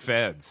literally the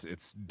feds.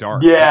 It's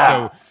dark.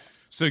 Yeah.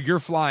 So you're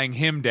flying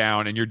him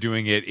down, and you're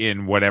doing it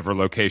in whatever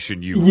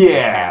location you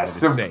is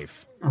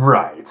safe.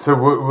 Right. So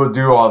we'll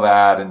do all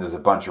that, and there's a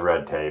bunch of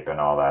red tape and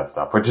all that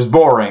stuff, which is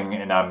boring.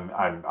 And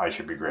I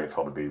should be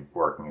grateful to be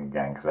working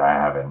again, because I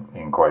haven't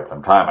in quite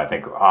some time. I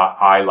think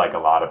I like a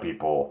lot of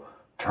people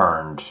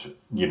turned,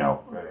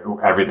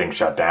 everything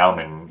shut down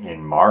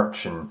in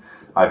March, and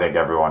I think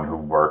everyone who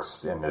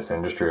works in this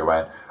industry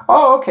went,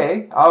 oh,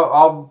 okay,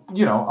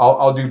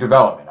 I'll do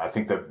development. I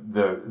think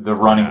the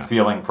running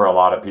feeling for a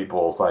lot of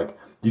people is like,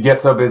 you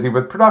get so busy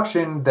with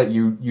production that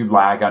you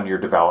lag on your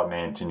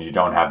development, and you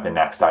don't have the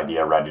next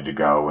idea ready to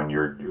go when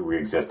your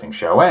existing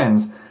show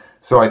ends.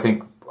 So I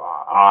think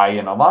I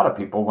and a lot of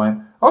people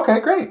went, okay,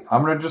 great.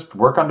 I'm going to just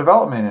work on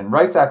development and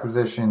rights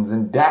acquisitions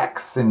and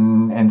decks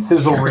and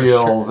sizzle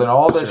reels and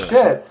all this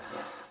shit.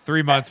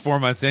 3 months, 4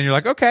 months in, you're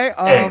like, okay,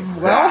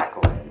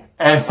 exactly. Well,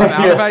 I'm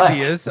out of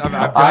ideas. I've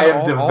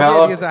done all the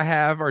ideas I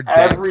have are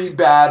decked. Every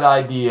bad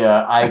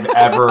idea I've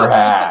ever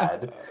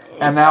had.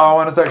 And now I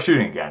want to start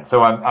shooting again.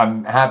 So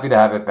I'm happy to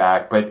have it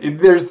back. But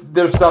there's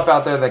stuff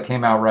out there that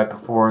came out right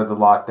before the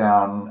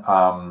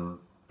lockdown.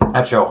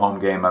 That show Home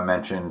Game I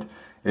mentioned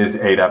is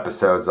 8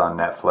 episodes on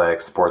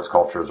Netflix. Sports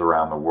cultures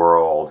around the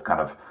world,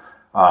 kind of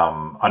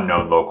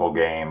unknown local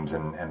games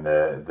and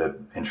the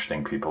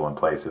interesting people and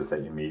places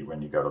that you meet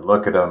when you go to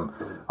look at them.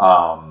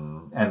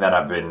 And then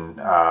I've been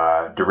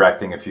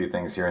directing a few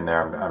things here and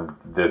there.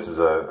 This is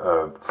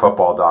a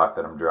football doc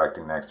that I'm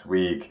directing next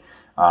week.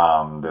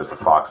 There's a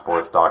Fox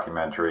Sports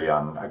documentary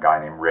on a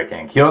guy named Rick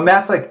Ankiel. And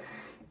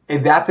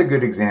that's a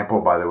good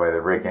example, by the way,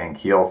 the Rick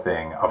Ankiel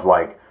thing of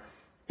like,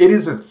 it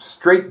is a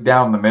straight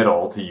down the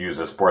middle, to use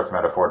a sports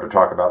metaphor to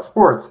talk about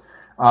sports,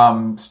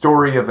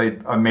 story of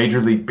a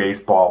Major League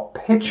Baseball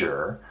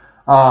pitcher.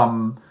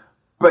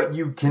 But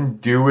you can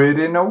do it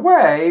in a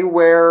way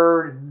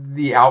where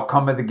the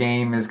outcome of the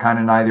game is kind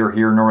of neither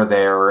here nor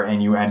there,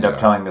 and you end up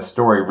telling the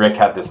story. Rick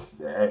had this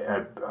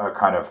a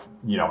kind of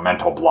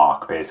mental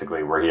block,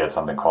 basically, where he had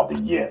something called the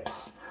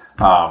yips,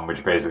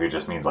 which basically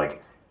just means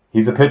like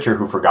he's a pitcher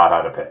who forgot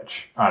how to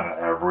pitch on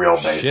a real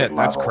basic level.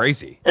 That's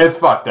crazy. It's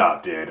fucked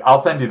up, dude.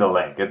 I'll send you the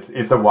link.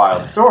 It's a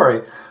wild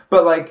story,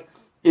 but like,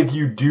 if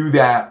you do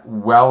that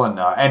well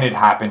enough, and it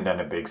happened on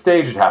a big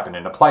stage, it happened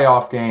in a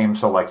playoff game,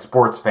 so like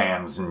sports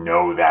fans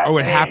know that. Oh,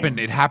 it happened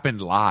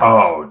live.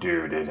 Oh,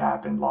 dude, it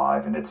happened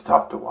live, and it's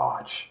tough to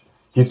watch.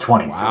 He's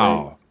 23.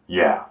 Wow.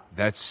 Yeah.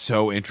 That's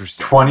so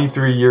interesting.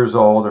 23 years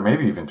old, or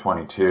maybe even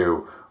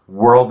 22,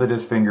 world at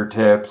his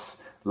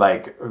fingertips,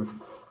 like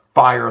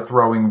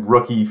fire-throwing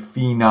rookie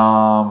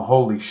phenom.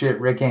 Holy shit,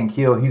 Rick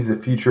Ankiel, he's the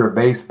future of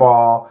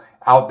baseball,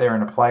 out there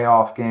in a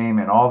playoff game,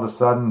 and all of a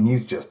sudden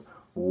he's just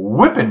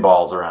whipping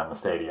balls around the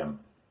stadium.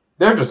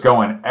 They're just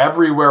going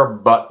everywhere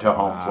but to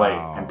home plate.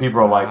 And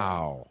people are like,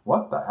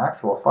 what the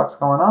actual fuck's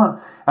going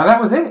on? And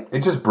that was it.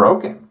 It just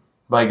broke him.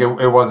 Like,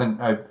 it wasn't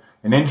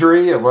an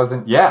injury. It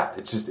wasn't,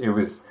 it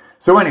was.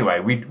 So anyway,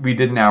 we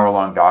did an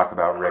hour-long doc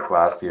about Rick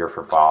last year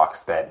for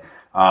Fox that,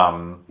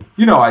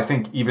 I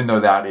think even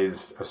though that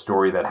is a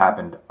story that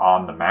happened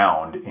on the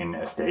mound in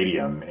a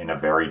stadium in a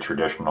very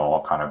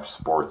traditional kind of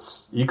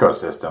sports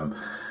ecosystem,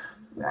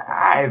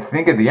 I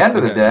think at the end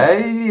of the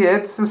day,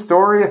 it's a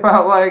story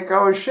about like,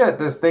 oh shit,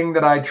 this thing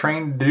that I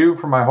trained to do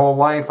for my whole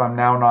life, I'm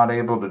now not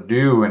able to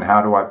do, and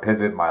how do I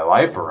pivot my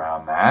life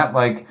around that?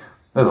 Like,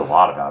 there's a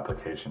lot of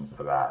applications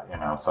to that,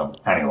 So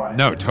anyway,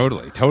 no,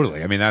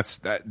 totally. I mean, that's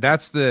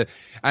the,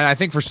 and I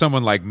think for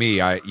someone like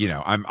me,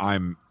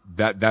 I'm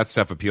that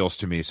stuff appeals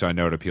to me, so I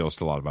know it appeals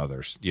to a lot of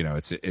others.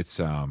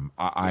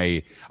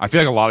 I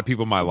feel like a lot of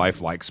people in my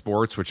life like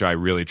sports, which I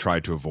really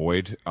tried to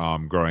avoid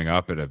growing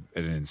up at an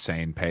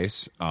insane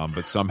pace.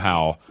 But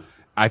somehow,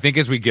 I think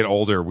as we get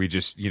older, we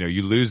just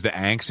you lose the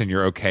angst and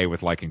you're okay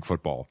with liking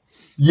football.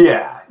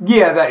 Yeah.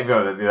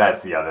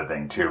 That's the other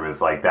thing too,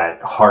 is like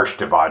that harsh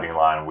dividing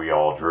line we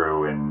all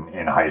drew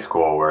in high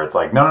school, where it's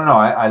like, no,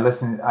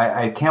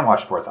 I can't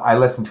watch sports. I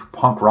listen to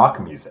punk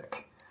rock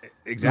music.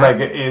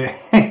 Exactly.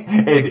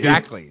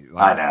 Exactly.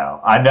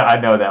 I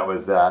know that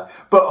was.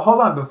 But hold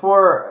on,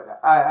 before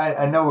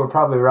I know we're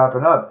probably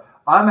wrapping up.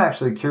 I'm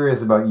actually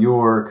curious about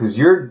because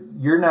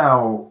you're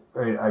now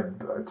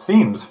it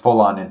seems full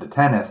on into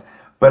tennis,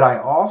 but I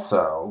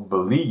also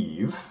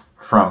believe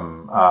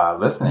from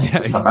listening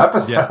to some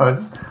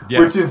episodes,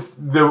 which is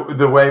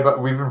the way. But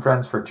we've been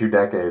friends for 2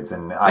 decades,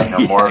 and I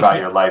know more about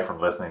your life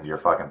from listening to your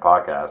fucking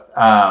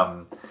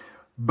podcast.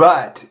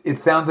 But it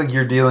sounds like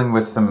you're dealing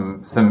with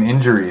some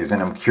injuries,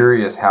 and I'm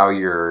curious how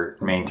you're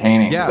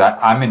maintaining. Because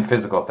I'm in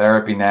physical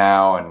therapy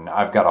now, and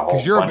I've got a whole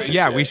bunch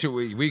of shit.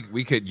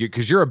 We could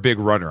because you're a big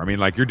runner. I mean,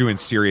 like, you're doing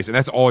serious, and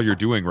that's all you're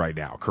doing right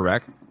now,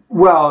 correct?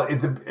 Well,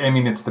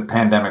 it's the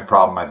pandemic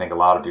problem I think a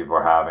lot of people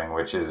are having,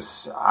 which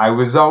is I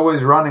was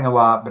always running a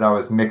lot, but I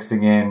was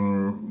mixing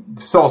in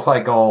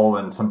SoulCycle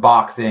and some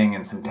boxing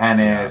and some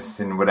tennis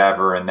and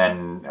whatever, and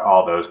then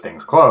all those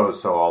things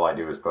closed, so all I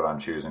do is put on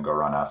shoes and go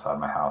run outside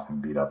my house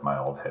and beat up my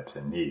old hips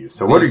and knees.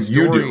 So what are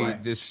you doing?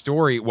 This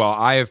story, well,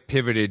 I have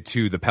pivoted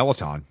to the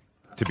Peloton,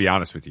 to be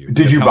honest with you.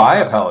 Did you buy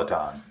a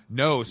Peloton?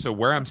 No, so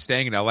where I'm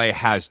staying in LA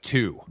has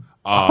 2.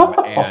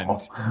 Wow.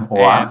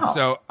 And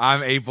so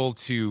I'm able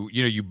to,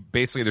 you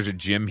basically, there's a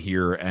gym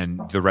here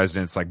and the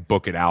residents like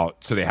book it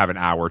out so they have an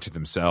hour to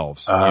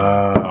themselves.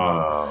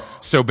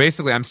 So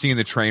basically I'm seeing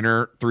the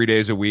trainer 3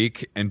 days a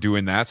week and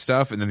doing that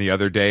stuff. And then the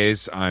other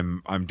days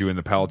I'm doing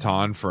the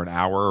Peloton for an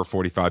hour or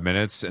 45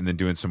 minutes and then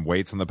doing some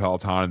weights on the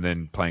Peloton and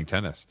then playing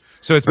tennis.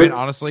 So it's been,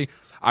 honestly,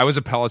 I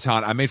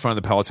made fun of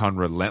the Peloton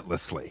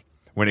relentlessly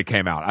when it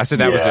came out. I said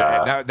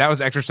that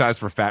was exercise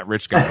for fat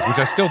rich guys, which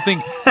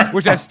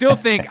I still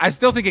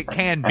think it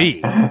can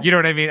be. You know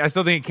what I mean? I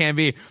still think it can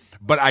be,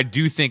 but I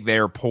do think they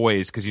are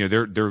poised because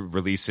they're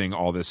releasing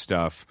all this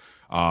stuff.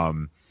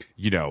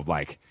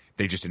 Like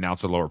they just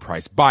announced a lower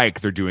price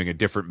bike. They're doing a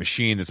different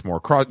machine that's more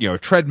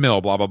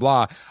treadmill, blah blah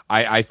blah.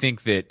 I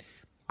think that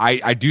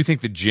I do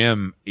think the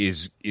gym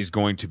is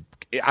going to.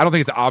 I don't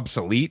think it's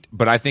obsolete,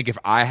 but I think if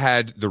I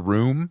had the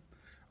room.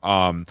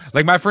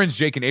 Like my friends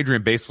Jake and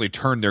Adrian basically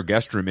turned their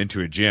guest room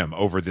into a gym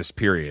over this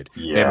period.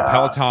 Yeah. They have a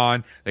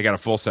Peloton, they got a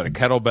full set of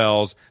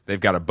kettlebells, they've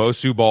got a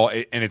Bosu ball,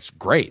 and it's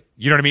great.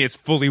 You know what I mean? It's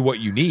fully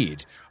what you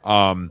need.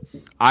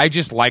 I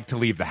just like to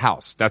leave the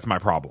house. That's my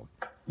problem.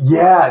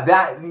 Yeah,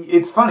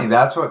 it's funny.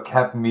 That's what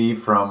kept me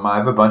from. I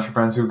have a bunch of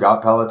friends who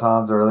got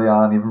Pelotons early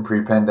on, even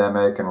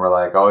pre-pandemic, and were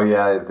like, "Oh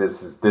yeah,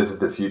 this is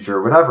the future,"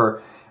 or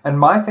whatever. And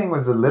my thing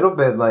was a little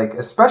bit like,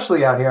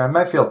 especially out here, I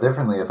might feel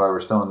differently if I were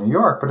still in New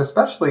York, but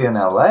especially in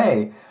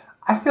LA,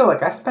 I feel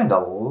like I spend a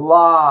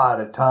lot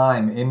of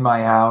time in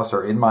my house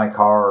or in my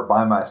car or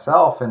by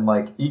myself. And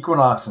like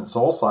Equinox and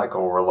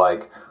SoulCycle were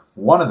like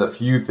one of the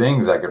few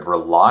things I could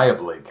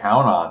reliably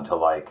count on to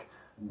like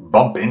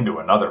bump into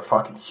another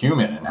fucking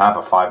human and have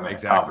a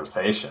 5-minute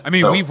conversation. I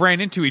mean, we've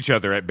ran into each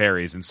other at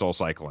Barry's and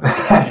SoulCycle.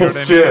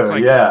 It's true,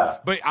 yeah.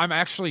 But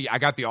I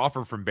got the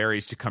offer from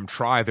Barry's to come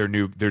try their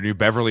new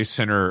Beverly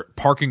Center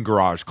parking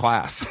garage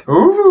class.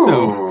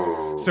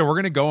 Ooh. So we're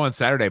gonna go on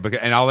Saturday,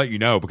 and I'll let you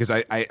know because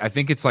I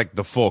think it's like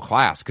the full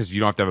class because you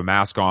don't have to have a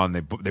mask on.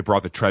 They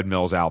brought the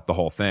treadmills out, the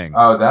whole thing.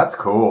 Oh, that's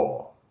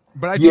cool.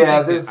 But I do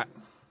think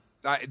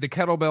the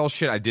kettlebell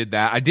shit, I did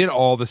that. I did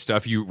all the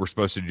stuff you were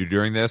supposed to do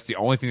during this. The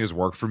only thing that's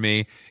worked for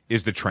me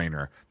is the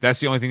trainer. That's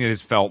the only thing that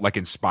has felt like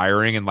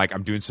inspiring and like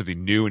I'm doing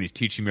something new and he's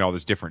teaching me all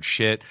this different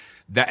shit.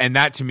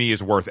 That to me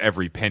is worth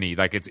every penny.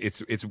 Like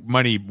it's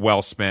money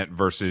well spent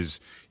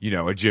versus,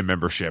 a gym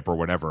membership or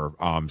whatever,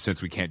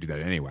 since we can't do that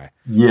anyway.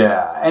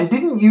 Yeah. And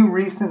didn't you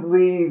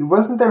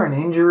wasn't there an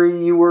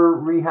injury you were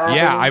rehabbing?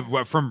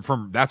 Yeah,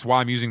 from that's why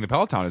I'm using the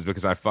Peloton is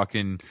because I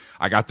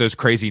got those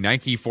crazy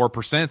Nike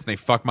 4% and they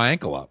fucked my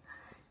ankle up.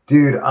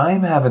 Dude,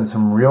 I'm having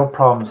some real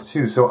problems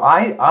too. So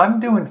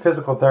I'm doing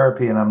physical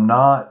therapy and I'm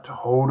not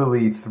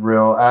totally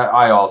thrilled.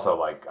 I also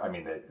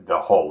the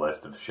whole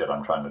list of shit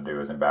I'm trying to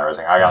do is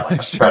embarrassing. I got like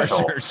a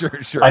special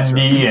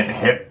knee and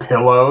hip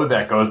pillow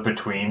that goes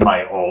between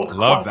my old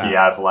clunky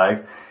ass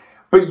legs.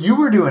 But you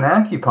were doing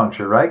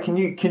acupuncture, right? Can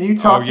you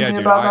talk to me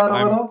about that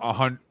a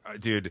little?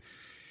 Dude.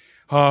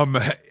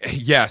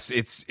 Yes,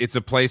 it's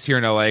a place here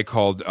in LA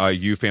called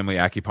U Family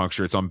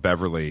Acupuncture. It's on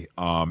Beverly.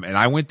 And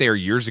I went there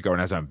years ago and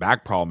I was having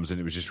back problems and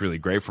it was just really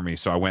great for me.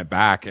 So I went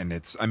back and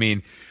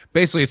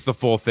basically it's the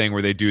full thing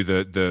where they do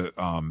the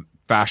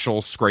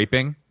fascial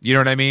scraping, you know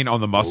what I mean, on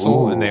the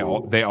muscle. Ooh.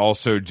 And they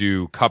also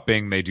do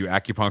cupping, they do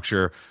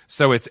acupuncture.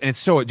 So it's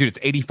 $85. You know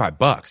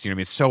what I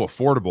mean? It's so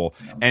affordable.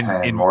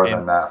 I'm paying more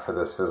than that for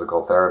this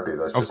physical therapy.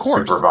 That's just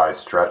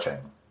supervised stretching.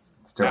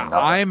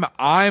 I am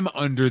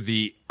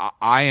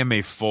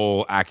a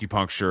full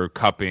acupuncture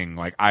cupping.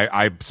 Like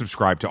I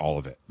subscribe to all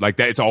of it. Like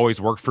that, it's always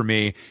worked for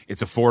me.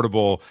 It's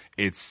affordable.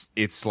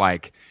 It's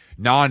like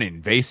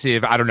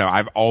non-invasive. I don't know.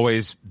 I've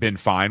always been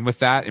fine with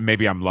that. And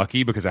maybe I'm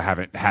lucky because I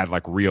haven't had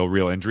like real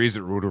injuries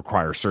that would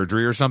require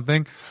surgery or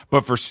something.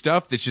 But for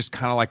stuff that's just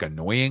kind of like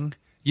annoying,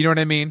 you know what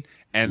I mean?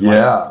 And like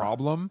a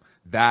problem,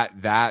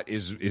 that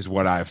is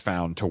what I've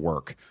found to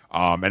work.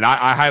 And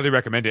I highly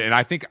recommend it. And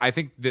I think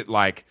that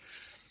like,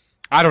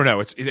 I don't know.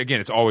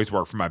 It's always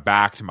worked from my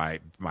back to my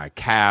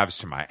calves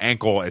to my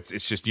ankle. It's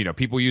just,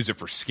 people use it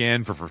for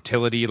skin, for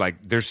fertility. Like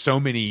there's so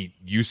many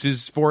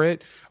uses for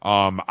it.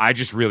 I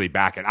just really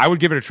back it. I would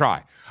give it a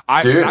try.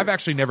 I've never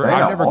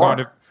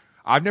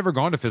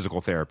gone to physical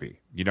therapy.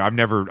 I've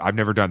never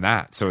done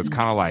that. So it's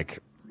kind of like,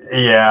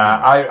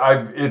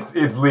 yeah,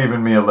 it's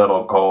leaving me a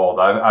little cold.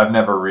 I've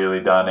never really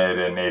done it,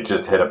 and it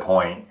just hit a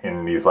point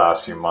in these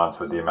last few months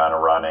with the amount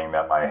of running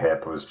that my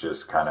hip was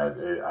just kind of.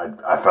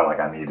 I felt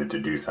like I needed to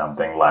do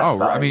something less.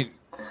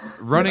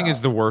 Running is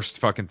the worst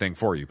fucking thing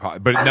for you,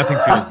 but nothing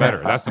feels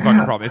better. That's the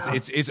fucking problem.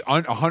 It's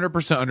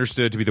 100%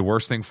 understood to be the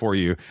worst thing for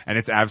you, and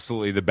it's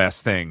absolutely the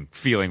best thing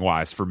feeling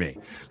wise for me.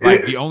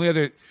 Like the only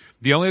other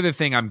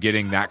thing I'm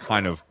getting that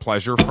kind of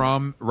pleasure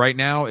from right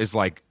now is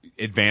like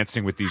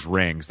advancing with these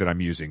rings that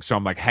I'm using. So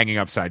I'm like hanging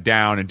upside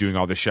down and doing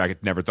all this shit.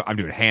 I'm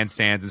doing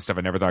handstands and stuff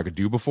I never thought I could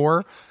do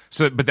before.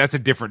 But that's a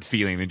different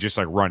feeling than just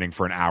like running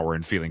for an hour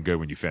and feeling good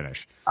when you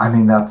finish. I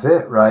mean, that's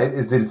it, right?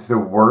 It's the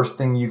worst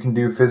thing you can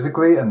do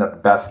physically and the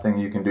best thing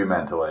you can do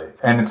mentally.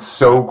 And it's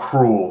so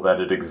cruel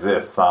that it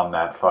exists on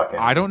that fucking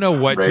I don't know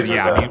what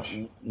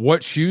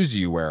what shoes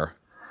do you wear?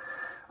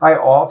 I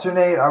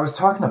alternate. I was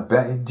talking to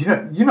Ben.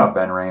 Do you know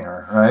Ben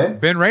Rayner, right?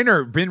 Ben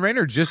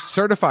Rayner just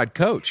certified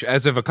coach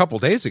as of a couple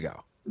days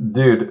ago.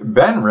 Dude,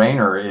 Ben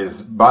Rayner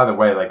is, by the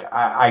way, like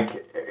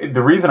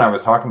the reason I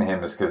was talking to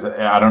him is because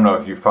I don't know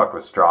if you fuck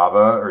with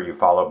Strava or you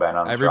follow Ben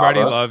on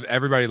Strava.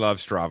 Everybody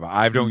loves Strava.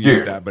 I don't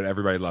use that, but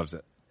everybody loves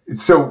it.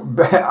 So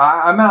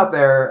I'm out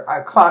there,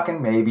 clocking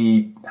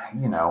maybe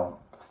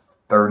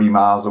 30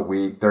 miles a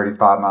week,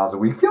 35 miles a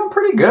week, feeling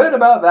pretty good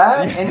about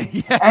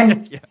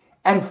that,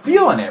 and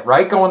feeling it,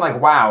 right? Going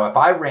like, wow, if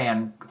I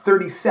ran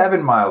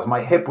 37 miles,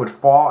 my hip would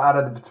fall out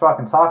of the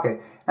fucking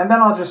socket. And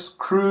then I'll just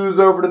cruise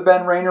over to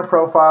Ben Rayner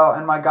profile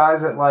and my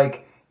guy's at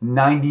like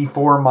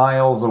 94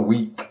 miles a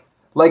week.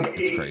 Like,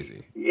 it's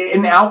crazy.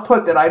 An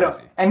output that I don't,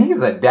 and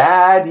he's a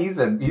dad, he's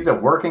a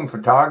working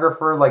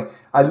photographer. Like,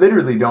 I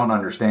literally don't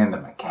understand the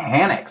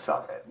mechanics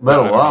of it, let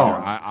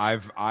alone.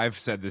 I've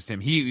said this to him.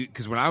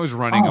 Because when I was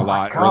running a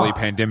lot early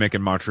pandemic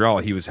in Montreal,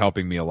 he was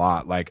helping me a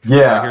lot. Like,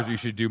 here's what you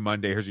should do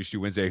Monday, here's what you should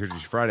do Wednesday, here's what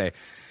you should do Friday.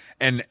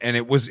 And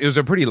it was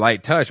a pretty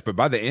light touch, but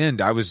by the end,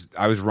 I was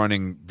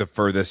running the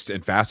furthest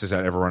and fastest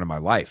I'd ever run in my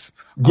life.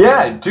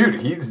 Yeah, dude,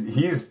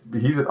 he's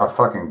a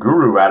fucking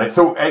guru at it.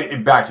 So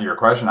back to your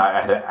question,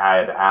 I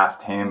had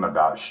asked him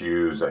about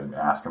shoes and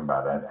asked him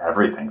about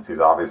everything. Because he's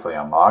obviously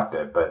unlocked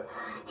it, but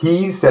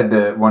he said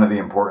that one of the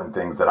important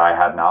things that I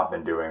had not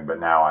been doing, but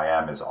now I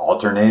am, is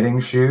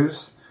alternating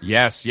shoes.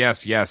 Yes.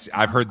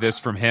 I've heard this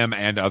from him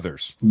and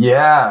others.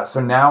 Yeah, so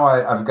now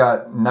I've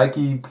got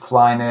Nike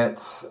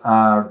Flyknits,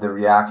 the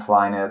React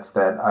Flyknits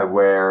that I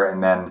wear,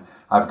 and then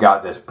I've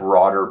got this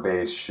broader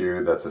base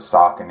shoe that's a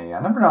Saucony.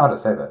 I never know how to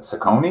say that.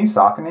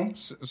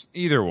 Saucony?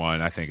 Either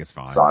one, I think it's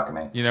fine.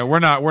 Saucony.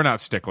 We're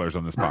not sticklers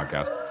on this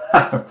podcast.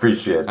 I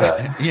appreciate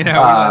that.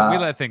 We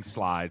let things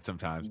slide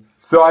sometimes.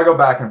 So I go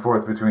back and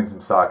forth between some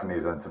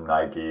Sauconys and some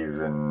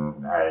Nikes,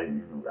 and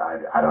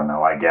I don't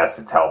know. I guess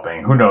it's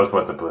helping. Who knows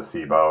what's a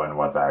placebo and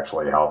what's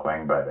actually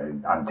helping? But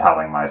I'm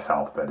telling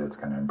myself that it's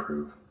going to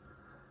improve.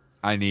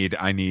 I need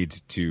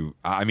to.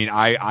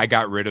 I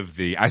got rid of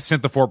I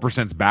sent the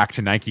 4% back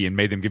to Nike and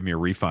made them give me a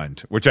refund,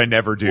 which I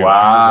never do.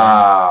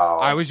 Wow.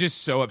 I was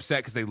just so upset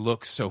because they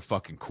look so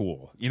fucking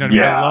cool. You know what I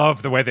mean? I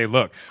love the way they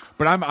look,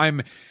 but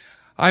I'm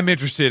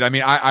interested. I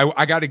mean,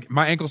 I got to.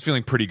 My ankle's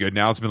feeling pretty good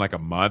now. It's been like a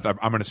month. I'm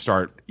going to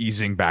start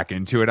easing back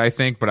into it, I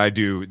think. But I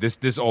do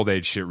this old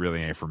age shit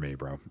really ain't for me,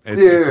 bro. It's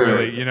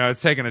really,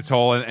 it's taking a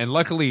toll. And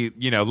luckily,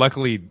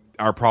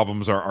 our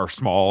problems are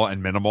small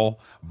and minimal.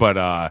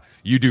 But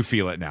you do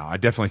feel it now. I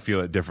definitely feel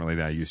it differently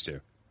than I used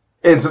to.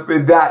 It's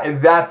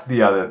that's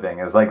the other thing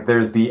is like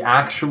there's the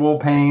actual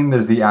pain,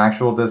 there's the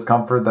actual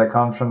discomfort that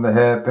comes from the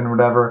hip and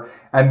whatever,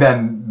 and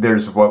then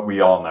there's what we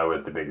all know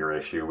is the bigger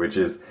issue, which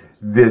is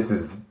this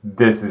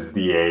is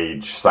the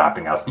age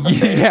slapping us in the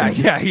face.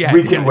 Yeah.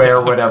 We can wear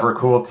whatever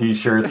cool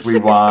T-shirts we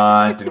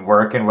want and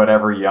work in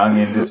whatever young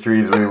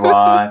industries we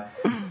want.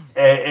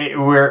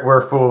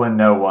 We're fooling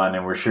no one,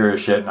 and we're sure as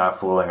shit not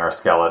fooling our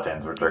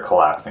skeletons, which are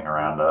collapsing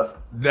around us.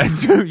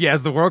 That's true. Yeah,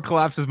 as the world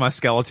collapses, my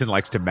skeleton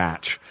likes to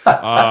match.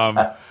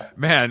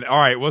 Man, all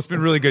right. Well, it's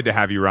been really good to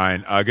have you,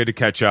 Ryan. Good to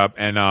catch up,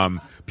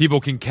 and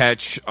people can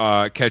catch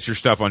your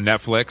stuff on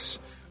Netflix.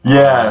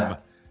 Yeah.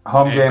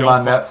 Home Game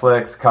on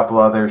Netflix, a couple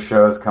other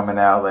shows coming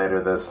out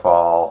later this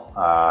fall.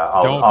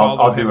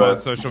 I'll do on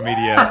social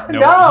media.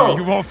 No,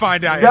 you won't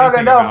find out.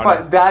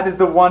 No. That is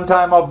the one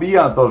time I'll be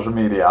on social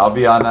media. I'll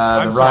be on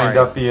the Ryan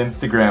Duffy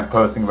Instagram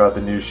posting about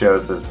the new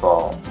shows this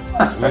fall.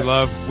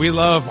 we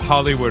love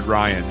Hollywood,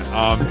 Ryan.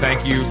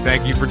 Thank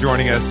you for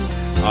joining us.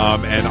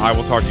 And I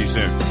will talk to you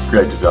soon.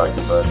 Great to talk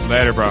to you, bud.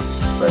 Later, bro.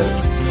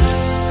 Later.